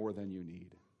have more than you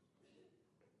need.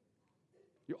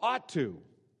 You ought to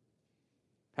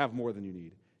have more than you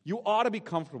need. You ought to be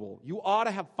comfortable. You ought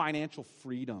to have financial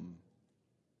freedom,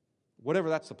 whatever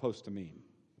that's supposed to mean.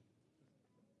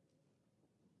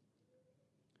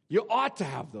 You ought to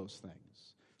have those things.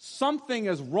 Something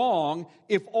is wrong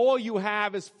if all you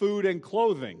have is food and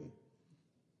clothing.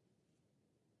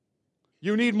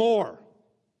 You need more.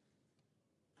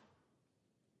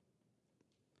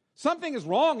 Something is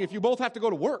wrong if you both have to go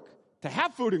to work to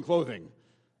have food and clothing.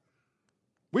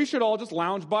 We should all just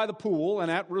lounge by the pool and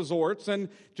at resorts and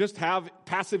just have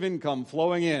passive income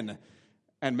flowing in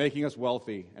and making us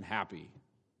wealthy and happy.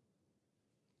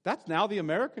 That's now the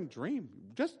American dream.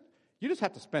 You just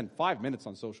have to spend 5 minutes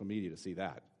on social media to see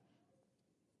that.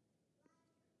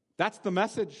 That's the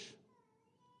message.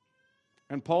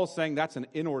 And Paul's saying that's an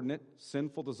inordinate,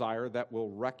 sinful desire that will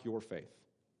wreck your faith.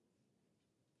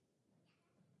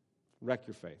 Wreck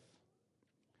your faith.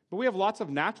 But we have lots of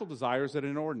natural desires that are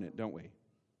inordinate, don't we?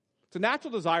 It's a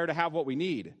natural desire to have what we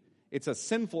need. It's a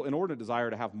sinful, inordinate desire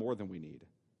to have more than we need.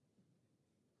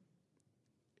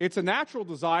 It's a natural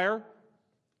desire.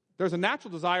 There's a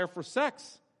natural desire for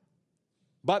sex.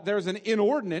 But there's an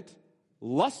inordinate,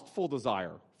 lustful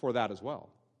desire for that as well.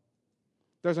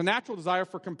 There's a natural desire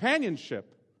for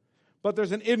companionship. But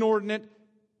there's an inordinate,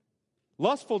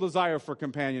 lustful desire for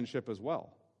companionship as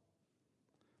well.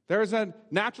 There's a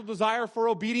natural desire for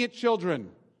obedient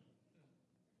children.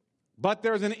 But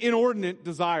there's an inordinate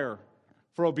desire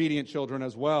for obedient children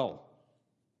as well.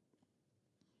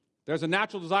 There's a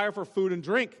natural desire for food and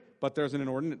drink, but there's an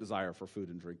inordinate desire for food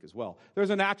and drink as well.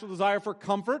 There's a natural desire for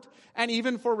comfort and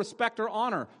even for respect or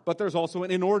honor, but there's also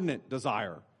an inordinate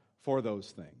desire for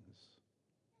those things.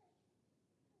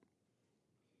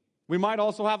 We might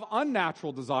also have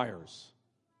unnatural desires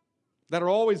that are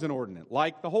always inordinate,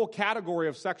 like the whole category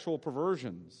of sexual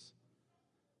perversions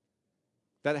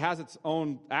that has its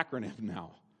own acronym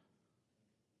now.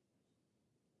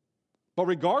 But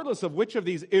regardless of which of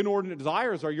these inordinate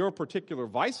desires are your particular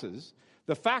vices,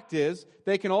 the fact is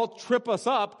they can all trip us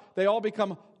up. They all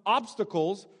become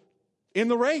obstacles in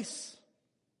the race.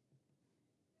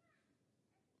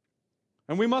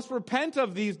 And we must repent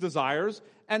of these desires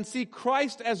and see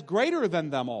Christ as greater than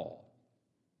them all.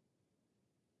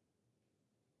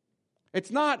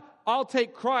 It's not, I'll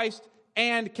take Christ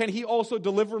and can he also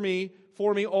deliver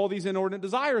for me all these inordinate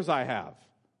desires I have.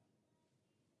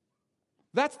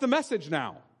 That's the message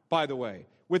now, by the way,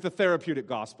 with the therapeutic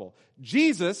gospel.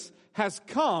 Jesus has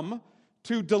come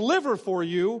to deliver for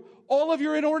you all of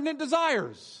your inordinate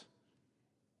desires.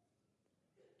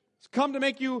 He's come to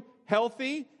make you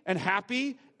healthy and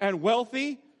happy and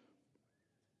wealthy.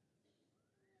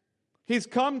 He's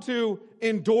come to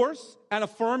endorse and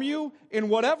affirm you in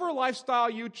whatever lifestyle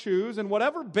you choose and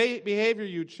whatever behavior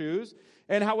you choose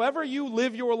and however you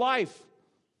live your life.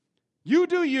 You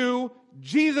do you.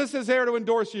 Jesus is there to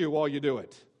endorse you while you do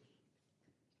it.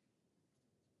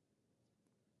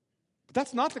 But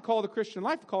that's not the call of the Christian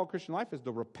life. The call of the Christian life is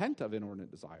to repent of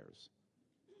inordinate desires.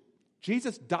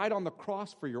 Jesus died on the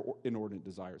cross for your inordinate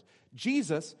desires.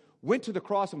 Jesus went to the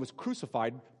cross and was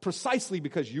crucified precisely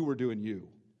because you were doing you.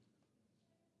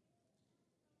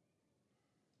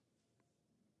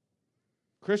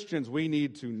 Christians, we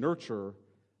need to nurture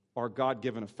our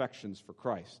God-given affections for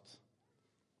Christ.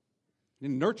 You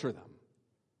nurture them.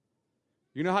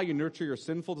 You know how you nurture your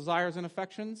sinful desires and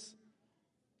affections?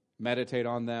 Meditate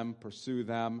on them, pursue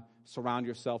them, surround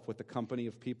yourself with the company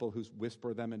of people who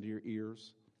whisper them into your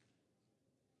ears.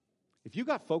 If you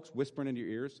got folks whispering into your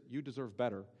ears, you deserve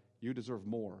better. You deserve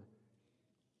more.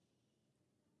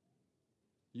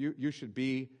 You should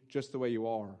be just the way you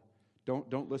are.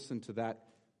 Don't listen to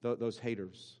those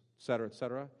haters, et cetera, et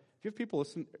cetera. If you have people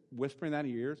whispering that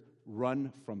in your ears,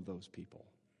 run from those people.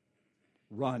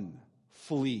 Run,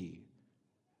 flee,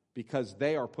 because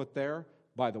they are put there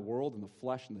by the world and the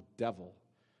flesh and the devil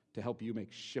to help you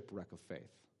make shipwreck of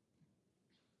faith.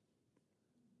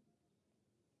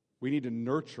 We need to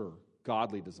nurture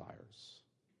godly desires.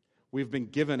 We've been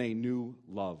given a new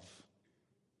love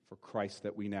for Christ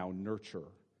that we now nurture.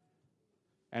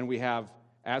 And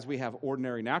as we have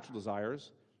ordinary natural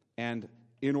desires and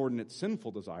inordinate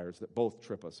sinful desires that both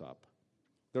trip us up.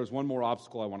 There's one more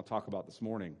obstacle I want to talk about this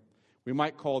morning. We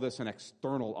might call this an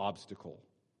external obstacle.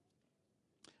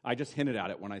 I just hinted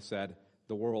at it when I said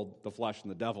the world, the flesh,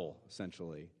 and the devil,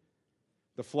 essentially.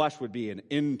 The flesh would be an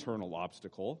internal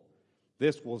obstacle.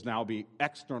 This will now be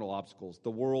external obstacles, the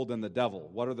world and the devil.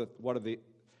 What are the,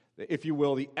 if you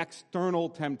will, the external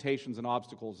temptations and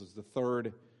obstacles is the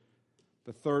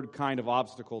third kind of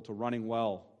obstacle to running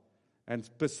well. And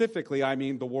specifically, I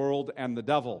mean the world and the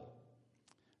devil.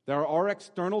 There are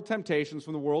external temptations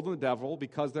from the world and the devil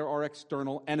because there are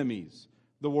external enemies,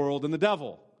 the world and the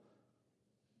devil.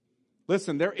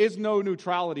 Listen, there is no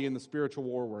neutrality in the spiritual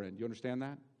war we're in. Do you understand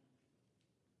that?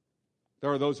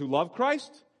 There are those who love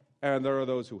Christ, and there are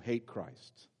those who hate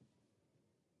Christ.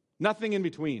 Nothing in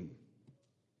between.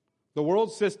 The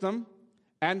world system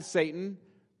and Satan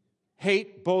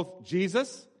hate both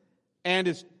Jesus and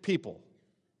his people.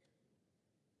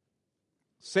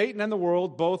 Satan and the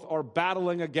world both are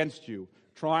battling against you,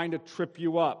 trying to trip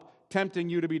you up, tempting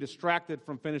you to be distracted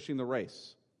from finishing the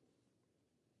race.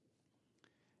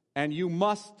 And you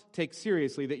must take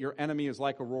seriously that your enemy is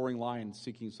like a roaring lion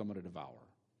seeking someone to devour.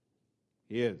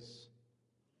 He is.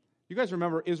 You guys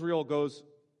remember Israel goes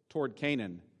toward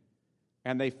Canaan,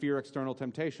 and they fear external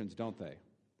temptations, don't they?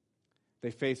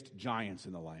 They faced giants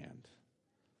in the land.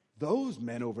 Those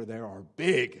men over there are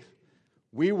big.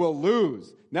 We will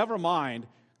lose. Never mind,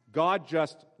 God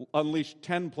just unleashed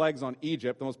 10 plagues on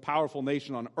Egypt, the most powerful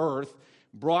nation on earth,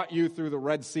 brought you through the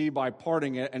Red Sea by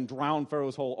parting it and drowned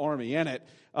Pharaoh's whole army in it.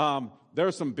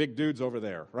 There's some big dudes over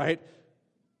there, right?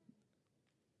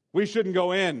 We shouldn't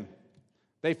go in.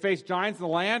 They faced giants in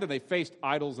the land, and they faced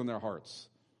idols in their hearts.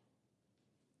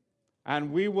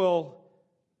 And we will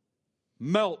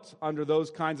melt under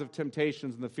those kinds of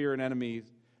temptations and the fear and enemies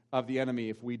of the enemy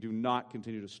if we do not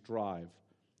continue to strive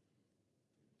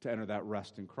to enter that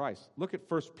rest in Christ. Look at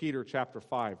 1 Peter chapter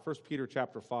 5. 1 Peter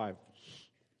chapter 5.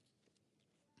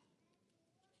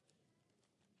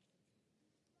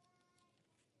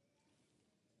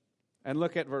 And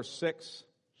look at verse 6.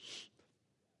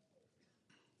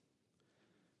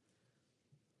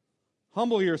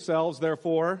 Humble yourselves,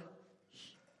 therefore,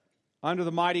 under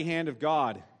the mighty hand of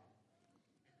God,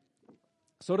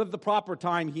 so that at the proper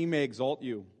time he may exalt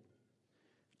you,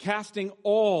 casting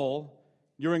all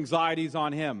your anxieties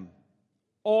on him,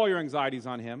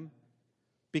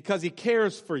 because he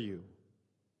cares for you.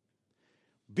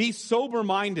 Be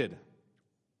sober-minded.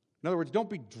 In other words, don't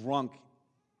be drunk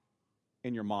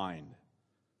in your mind.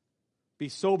 Be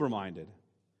sober-minded.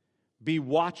 Be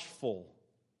watchful.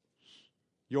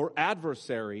 Your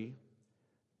adversary,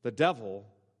 the devil,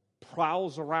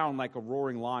 prowls around like a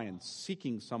roaring lion,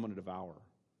 seeking someone to devour.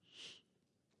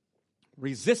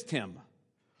 Resist him,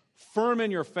 firm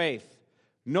in your faith,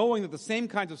 knowing that the same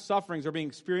kinds of sufferings are being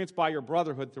experienced by your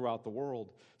brotherhood throughout the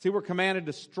world. See, we're commanded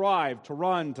to strive, to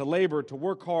run, to labor, to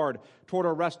work hard toward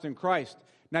our rest in Christ.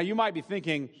 Now, you might be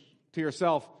thinking to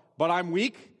yourself, but I'm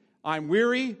weak, I'm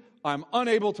weary, I'm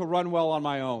unable to run well on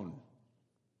my own.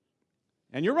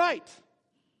 And you're right.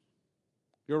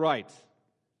 You're right.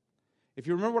 If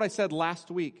you remember what I said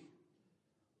last week,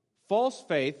 false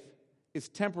faith is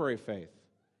temporary faith.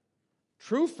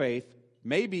 True faith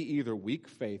may be either weak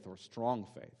faith or strong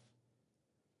faith.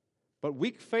 But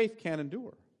weak faith can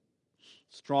endure.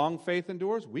 Strong faith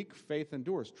endures, weak faith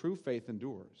endures, true faith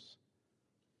endures.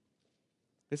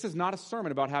 This is not a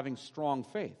sermon about having strong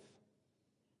faith.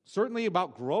 Certainly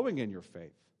about growing in your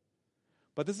faith.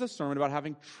 But this is a sermon about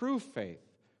having true faith,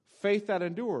 faith that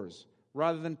endures,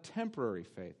 rather than temporary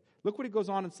faith. Look what he goes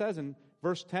on and says in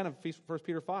verse 10 of 1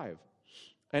 Peter 5.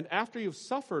 And after you've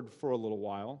suffered for a little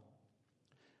while,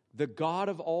 the God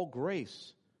of all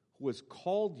grace, who has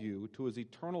called you to his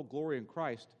eternal glory in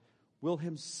Christ, will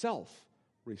himself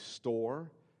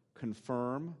restore,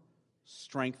 confirm,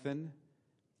 strengthen,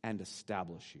 and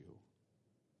establish you.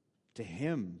 To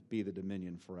him be the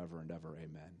dominion forever and ever.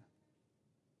 Amen.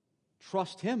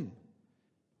 Trust him.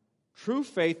 True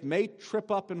faith may trip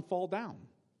up and fall down,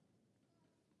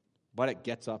 but it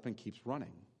gets up and keeps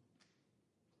running.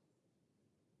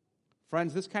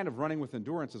 Friends, this kind of running with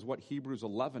endurance is what Hebrews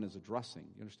 11 is addressing.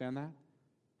 You understand that?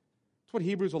 It's what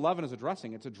Hebrews 11 is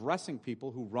addressing. It's addressing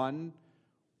people who run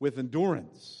with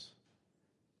endurance.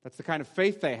 That's the kind of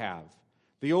faith they have.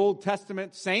 The Old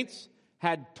Testament saints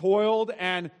had toiled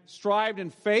and strived in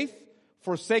faith,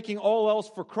 forsaking all else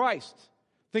for Christ.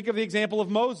 Think of the example of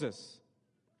Moses.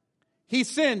 He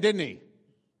sinned, didn't he?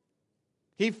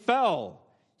 He fell.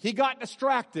 He got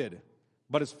distracted,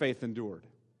 but his faith endured.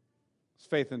 His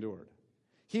faith endured.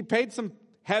 He paid some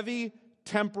heavy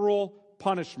temporal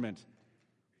punishment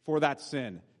for that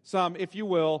sin. Some, if you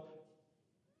will,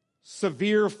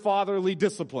 severe fatherly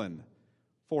discipline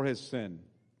for his sin.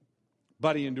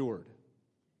 But he endured.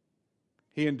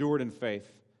 He endured in faith.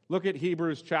 Look at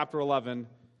Hebrews chapter 11.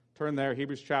 Turn there,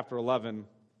 Hebrews chapter 11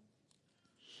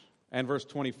 and verse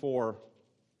 24.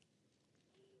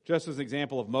 Just as an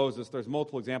example of Moses, there's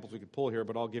multiple examples we could pull here,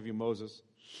 but I'll give you Moses.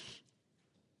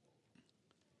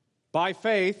 By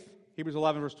faith, Hebrews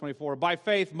 11 verse 24, by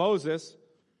faith Moses,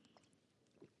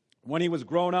 when he was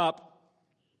grown up,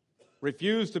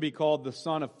 refused to be called the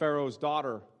son of Pharaoh's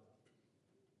daughter.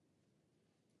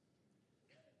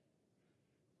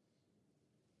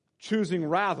 Choosing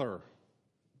rather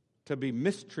to be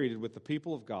mistreated with the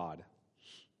people of God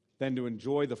than to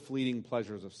enjoy the fleeting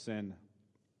pleasures of sin.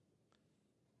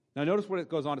 Now notice what it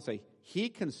goes on to say. He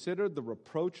considered the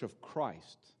reproach of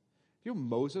Christ. You know,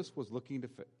 Moses was looking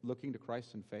to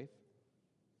Christ in faith.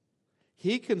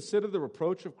 He considered the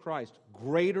reproach of Christ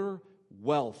greater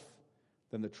wealth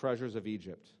than the treasures of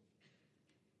Egypt.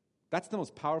 That's the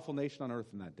most powerful nation on earth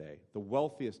in that day, the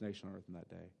wealthiest nation on earth in that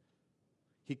day.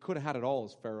 He could have had it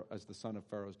all as the son of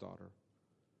Pharaoh's daughter.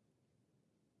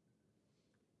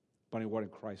 But he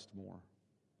wanted Christ more.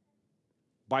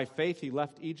 By faith he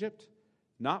left Egypt,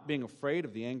 not being afraid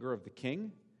of the anger of the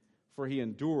king, for he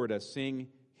endured as seeing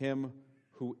him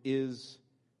who is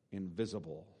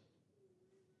invisible.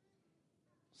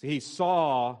 See, he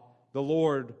saw the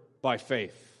Lord by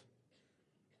faith.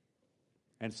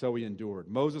 And so he endured.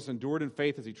 Moses endured in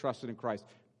faith as he trusted in Christ.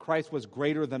 Christ was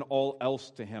greater than all else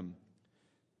to him.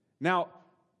 Now,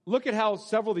 look at how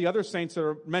several of the other saints that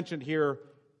are mentioned here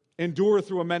endure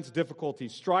through immense difficulty,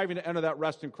 striving to enter that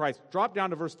rest in Christ. Drop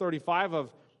down to verse 35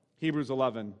 of Hebrews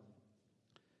 11.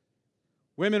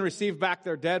 Women receive back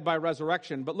their dead by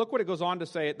resurrection. But look what it goes on to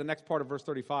say at the next part of verse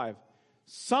 35.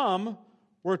 Some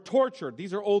were tortured.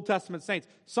 These are Old Testament saints.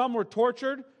 Some were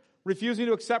tortured, refusing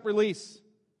to accept release,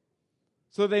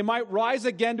 so they might rise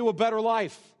again to a better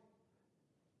life.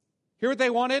 Hear what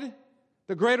they wanted?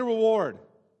 The greater reward.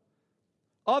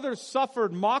 Others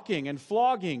suffered mocking and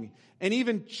flogging and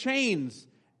even chains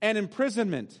and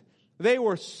imprisonment. They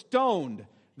were stoned.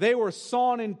 They were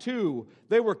sawn in two.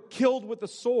 They were killed with the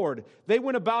sword. They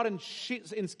went about in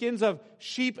skins of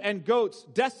sheep and goats,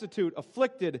 destitute,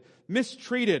 afflicted,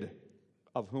 mistreated,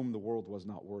 of whom the world was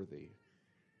not worthy.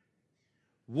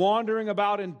 Wandering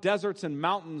about in deserts and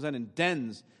mountains and in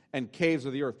dens and caves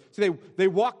of the earth. So they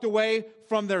walked away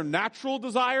from their natural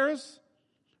desires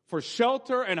for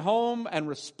shelter and home and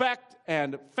respect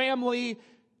and family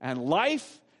and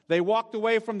life. They walked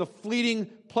away from the fleeting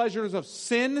pleasures of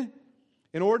sin,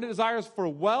 inordinate desires for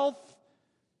wealth.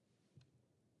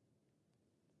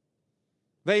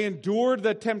 They endured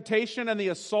the temptation and the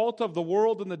assault of the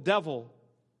world and the devil.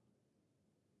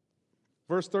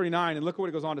 Verse 39, and look at what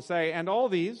it goes on to say. And all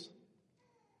these,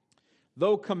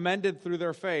 though commended through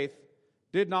their faith,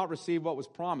 did not receive what was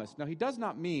promised. Now, he does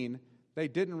not mean they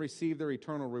didn't receive their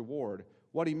eternal reward.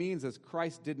 What he means is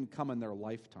Christ didn't come in their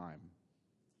lifetime.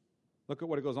 Look at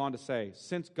what it goes on to say.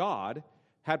 Since God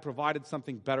had provided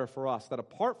something better for us, that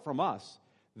apart from us,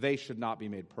 they should not be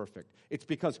made perfect. It's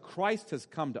because Christ has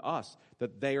come to us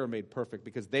that they are made perfect,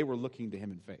 because they were looking to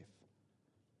him in faith.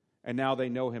 And now they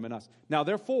know him in us. Now,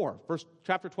 therefore,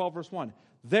 chapter 12, verse 1,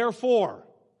 therefore,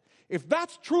 if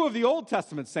that's true of the Old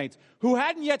Testament saints who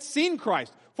hadn't yet seen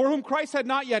Christ, for whom Christ had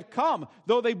not yet come,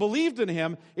 though they believed in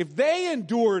him, if they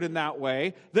endured in that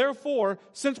way, therefore,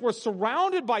 since we're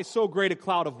surrounded by so great a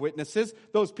cloud of witnesses,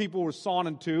 those people who were sawn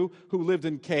in two, who lived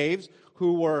in caves,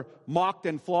 who were mocked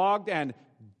and flogged and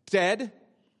dead,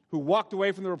 who walked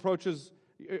away from the reproaches,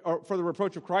 or for the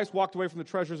reproach of Christ, walked away from the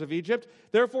treasures of Egypt.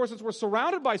 Therefore, since we're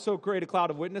surrounded by so great a cloud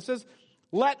of witnesses,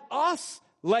 let us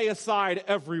lay aside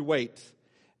every weight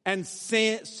and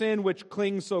sin which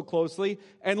clings so closely,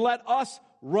 and let us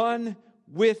run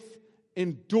with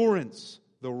endurance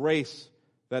the race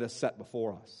that is set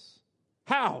before us.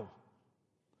 How?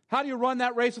 How do you run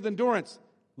that race with endurance?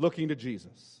 Looking to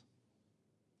Jesus.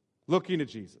 Looking to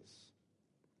Jesus,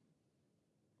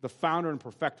 the founder and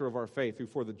perfecter of our faith, who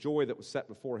for the joy that was set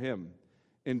before him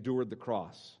endured the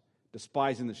cross,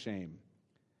 despising the shame,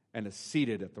 and is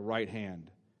seated at the right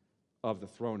hand of the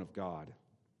throne of God.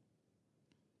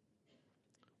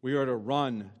 We are to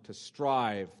run, to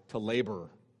strive, to labor.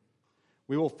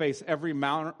 We will face every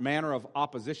manner of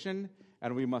opposition,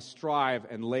 and we must strive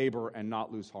and labor and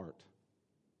not lose heart.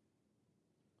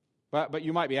 But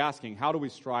you might be asking, how do we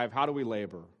strive? How do we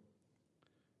labor?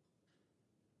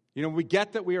 You know, we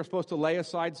get that we are supposed to lay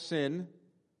aside sin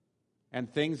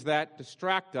and things that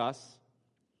distract us,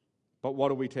 but what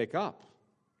do we take up?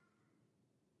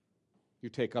 You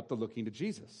take up the looking to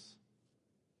Jesus.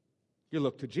 You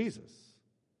look to Jesus.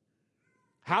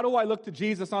 How do I look to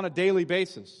Jesus on a daily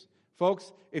basis?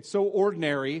 Folks, it's so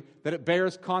ordinary that it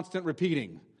bears constant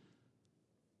repeating.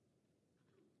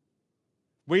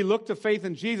 We look to faith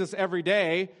in Jesus every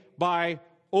day by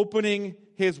opening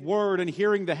his word and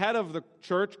hearing the head of the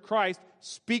church, Christ,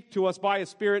 speak to us by his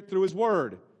Spirit through his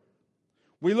word.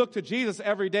 We look to Jesus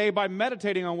every day by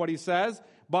meditating on what he says,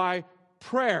 by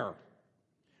prayer.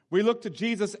 We look to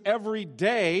Jesus every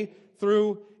day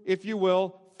through, if you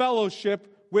will, fellowship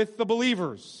with the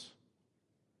believers,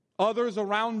 others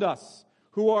around us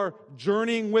who are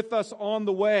journeying with us on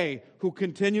the way, who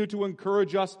continue to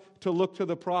encourage us to look to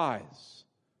the prize.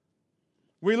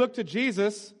 We look to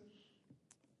Jesus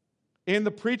in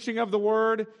the preaching of the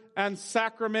word and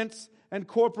sacraments and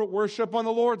corporate worship on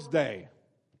the Lord's Day.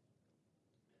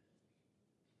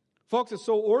 Folks, it's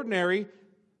so ordinary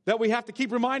that we have to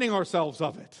keep reminding ourselves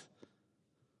of it.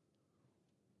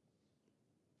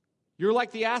 You're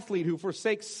like the athlete who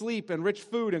forsakes sleep and rich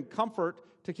food and comfort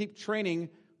to keep training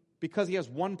because he has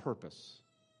one purpose: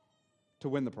 to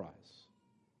win the prize.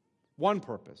 One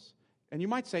purpose. And you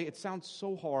might say, it sounds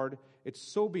so hard, it's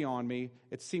so beyond me,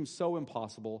 it seems so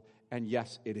impossible, and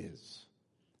yes, it is.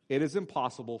 It is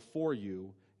impossible for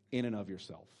you in and of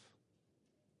yourself.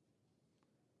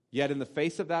 Yet in the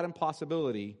face of that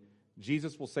impossibility,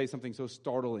 Jesus will say something so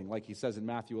startling, like he says in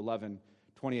Matthew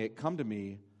 11:28, "Come to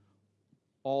me,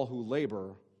 all who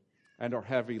labor and are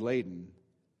heavy laden,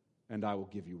 and I will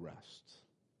give you rest.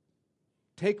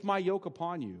 Take my yoke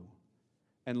upon you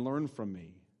and learn from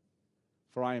me,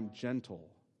 for I am gentle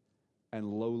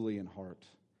and lowly in heart,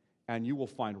 and you will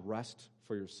find rest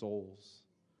for your souls.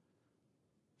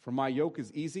 For my yoke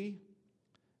is easy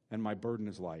and my burden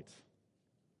is light."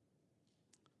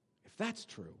 If that's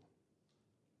true,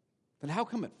 then how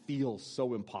come it feels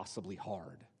so impossibly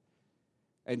hard?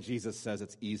 And Jesus says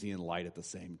it's easy and light at the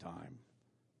same time.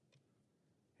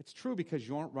 It's true because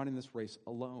you aren't running this race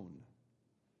alone.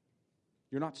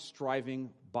 You're not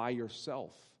striving by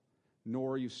yourself,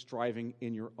 nor are you striving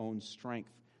in your own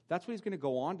strength. That's what he's going to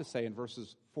go on to say in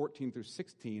verses 14 through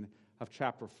 16 of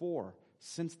chapter 4.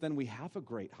 "Since then we have a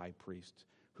great high priest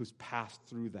who's passed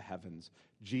through the heavens,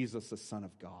 Jesus, the Son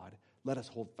of God. Let us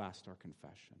hold fast our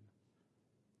confession.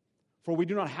 For we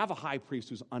do not have a high priest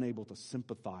who's unable to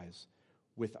sympathize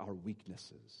with our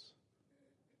weaknesses,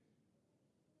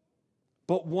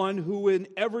 but one who in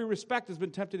every respect has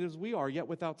been tempted as we are, yet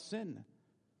without sin.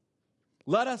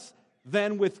 Let us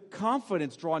then with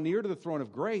confidence draw near to the throne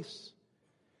of grace,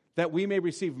 that we may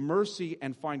receive mercy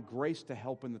and find grace to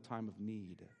help in the time of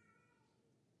need."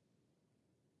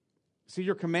 See,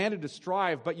 you're commanded to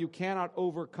strive, but you cannot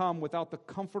overcome without the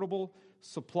comfortable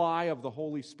supply of the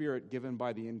Holy Spirit given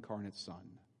by the incarnate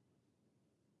Son.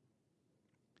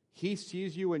 He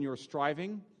sees you in your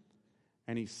striving,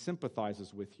 and he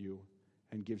sympathizes with you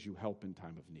and gives you help in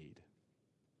time of need.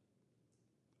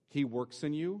 He works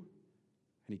in you,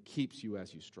 and he keeps you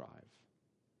as you strive.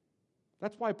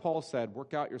 That's why Paul said,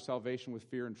 work out your salvation with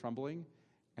fear and trembling.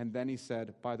 And then he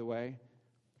said, by the way,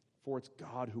 for it's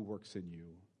God who works in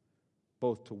you,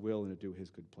 both to will and to do his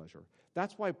good pleasure.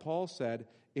 That's why Paul said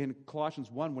in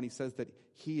Colossians 1, when he says that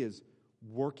he is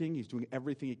working, he's doing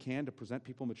everything he can to present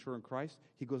people mature in Christ,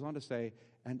 he goes on to say,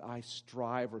 and I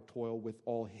strive or toil with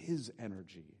all his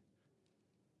energy.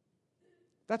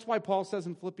 That's why Paul says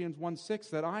in Philippians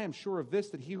 1:6 that I am sure of this,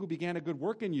 that he who began a good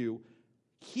work in you,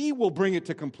 he will bring it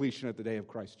to completion at the day of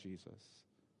Christ Jesus.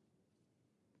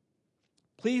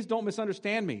 Please don't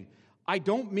misunderstand me. I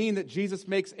don't mean that Jesus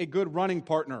makes a good running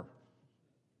partner.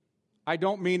 I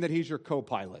don't mean that he's your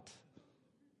co-pilot.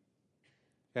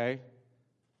 Okay?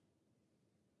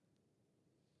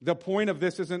 The point of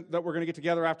this isn't that we're going to get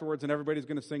together afterwards and everybody's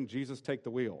going to sing Jesus Take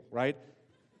the Wheel, right?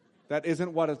 That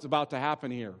isn't what is about to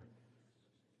happen here.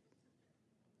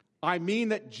 I mean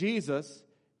that Jesus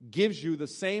gives you the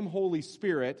same Holy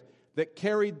Spirit that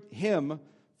carried him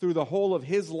through the whole of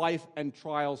his life and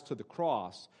trials to the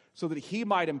cross, so that he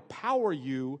might empower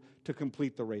you to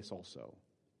complete the race also.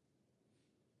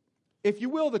 If you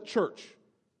will, the church,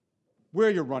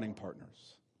 we're your running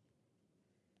partners.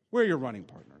 We're your running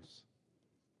partners.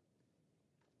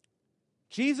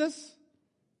 Jesus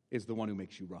is the one who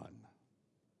makes you run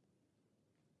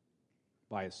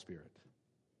by his Spirit.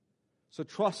 So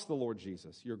trust the Lord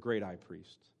Jesus, your great high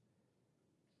priest,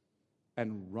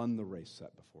 and run the race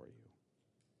set before you.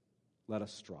 Let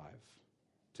us strive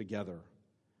together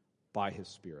by his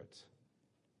Spirit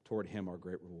toward him, our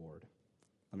great reward.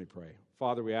 Let me pray.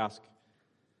 Father, we ask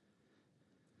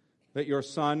that your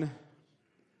Son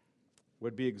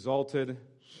would be exalted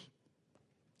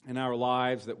in our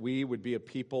lives, that we would be a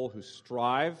people who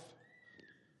strive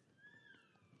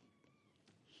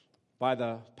by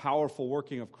the powerful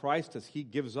working of Christ as he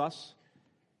gives us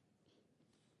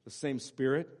the same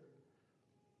Spirit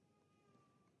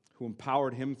who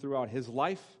empowered him throughout his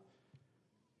life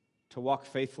to walk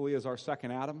faithfully as our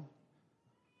second Adam.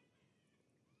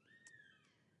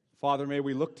 Father, may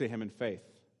we look to him in faith,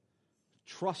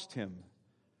 trust him,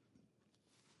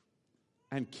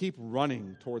 and keep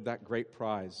running toward that great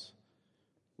prize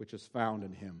which is found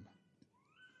in him.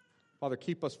 Father,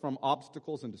 keep us from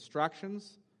obstacles and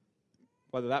distractions,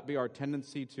 whether that be our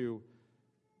tendency to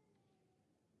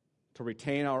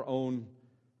retain our own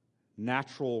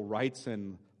natural rights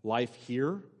in life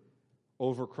here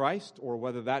over Christ, or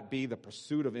whether that be the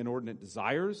pursuit of inordinate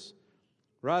desires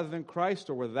rather than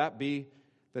Christ, or whether that be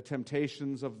the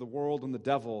temptations of the world and the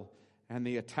devil and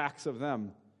the attacks of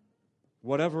them.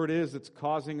 Whatever it is that's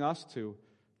causing us to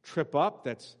trip up,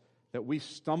 that we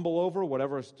stumble over,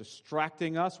 whatever is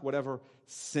distracting us, whatever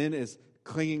sin is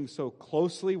clinging so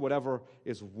closely, whatever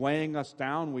is weighing us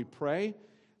down, we pray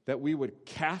that we would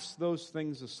cast those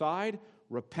things aside,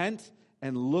 repent,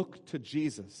 and look to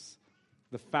Jesus,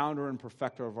 the founder and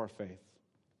perfecter of our faith,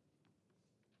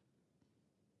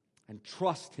 and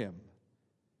trust him.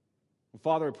 And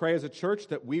Father, I pray as a church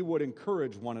that we would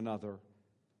encourage one another,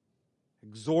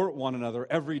 exhort one another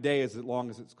every day as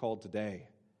long as it's called today,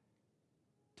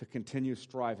 to continue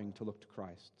striving to look to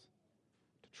Christ,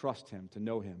 to trust him, to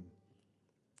know him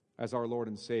as our Lord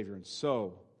and Savior, and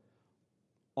so,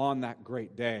 on that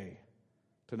great day,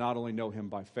 to not only know him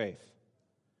by faith,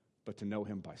 but to know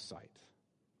him by sight.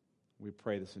 We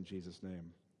pray this in Jesus'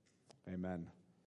 name. Amen.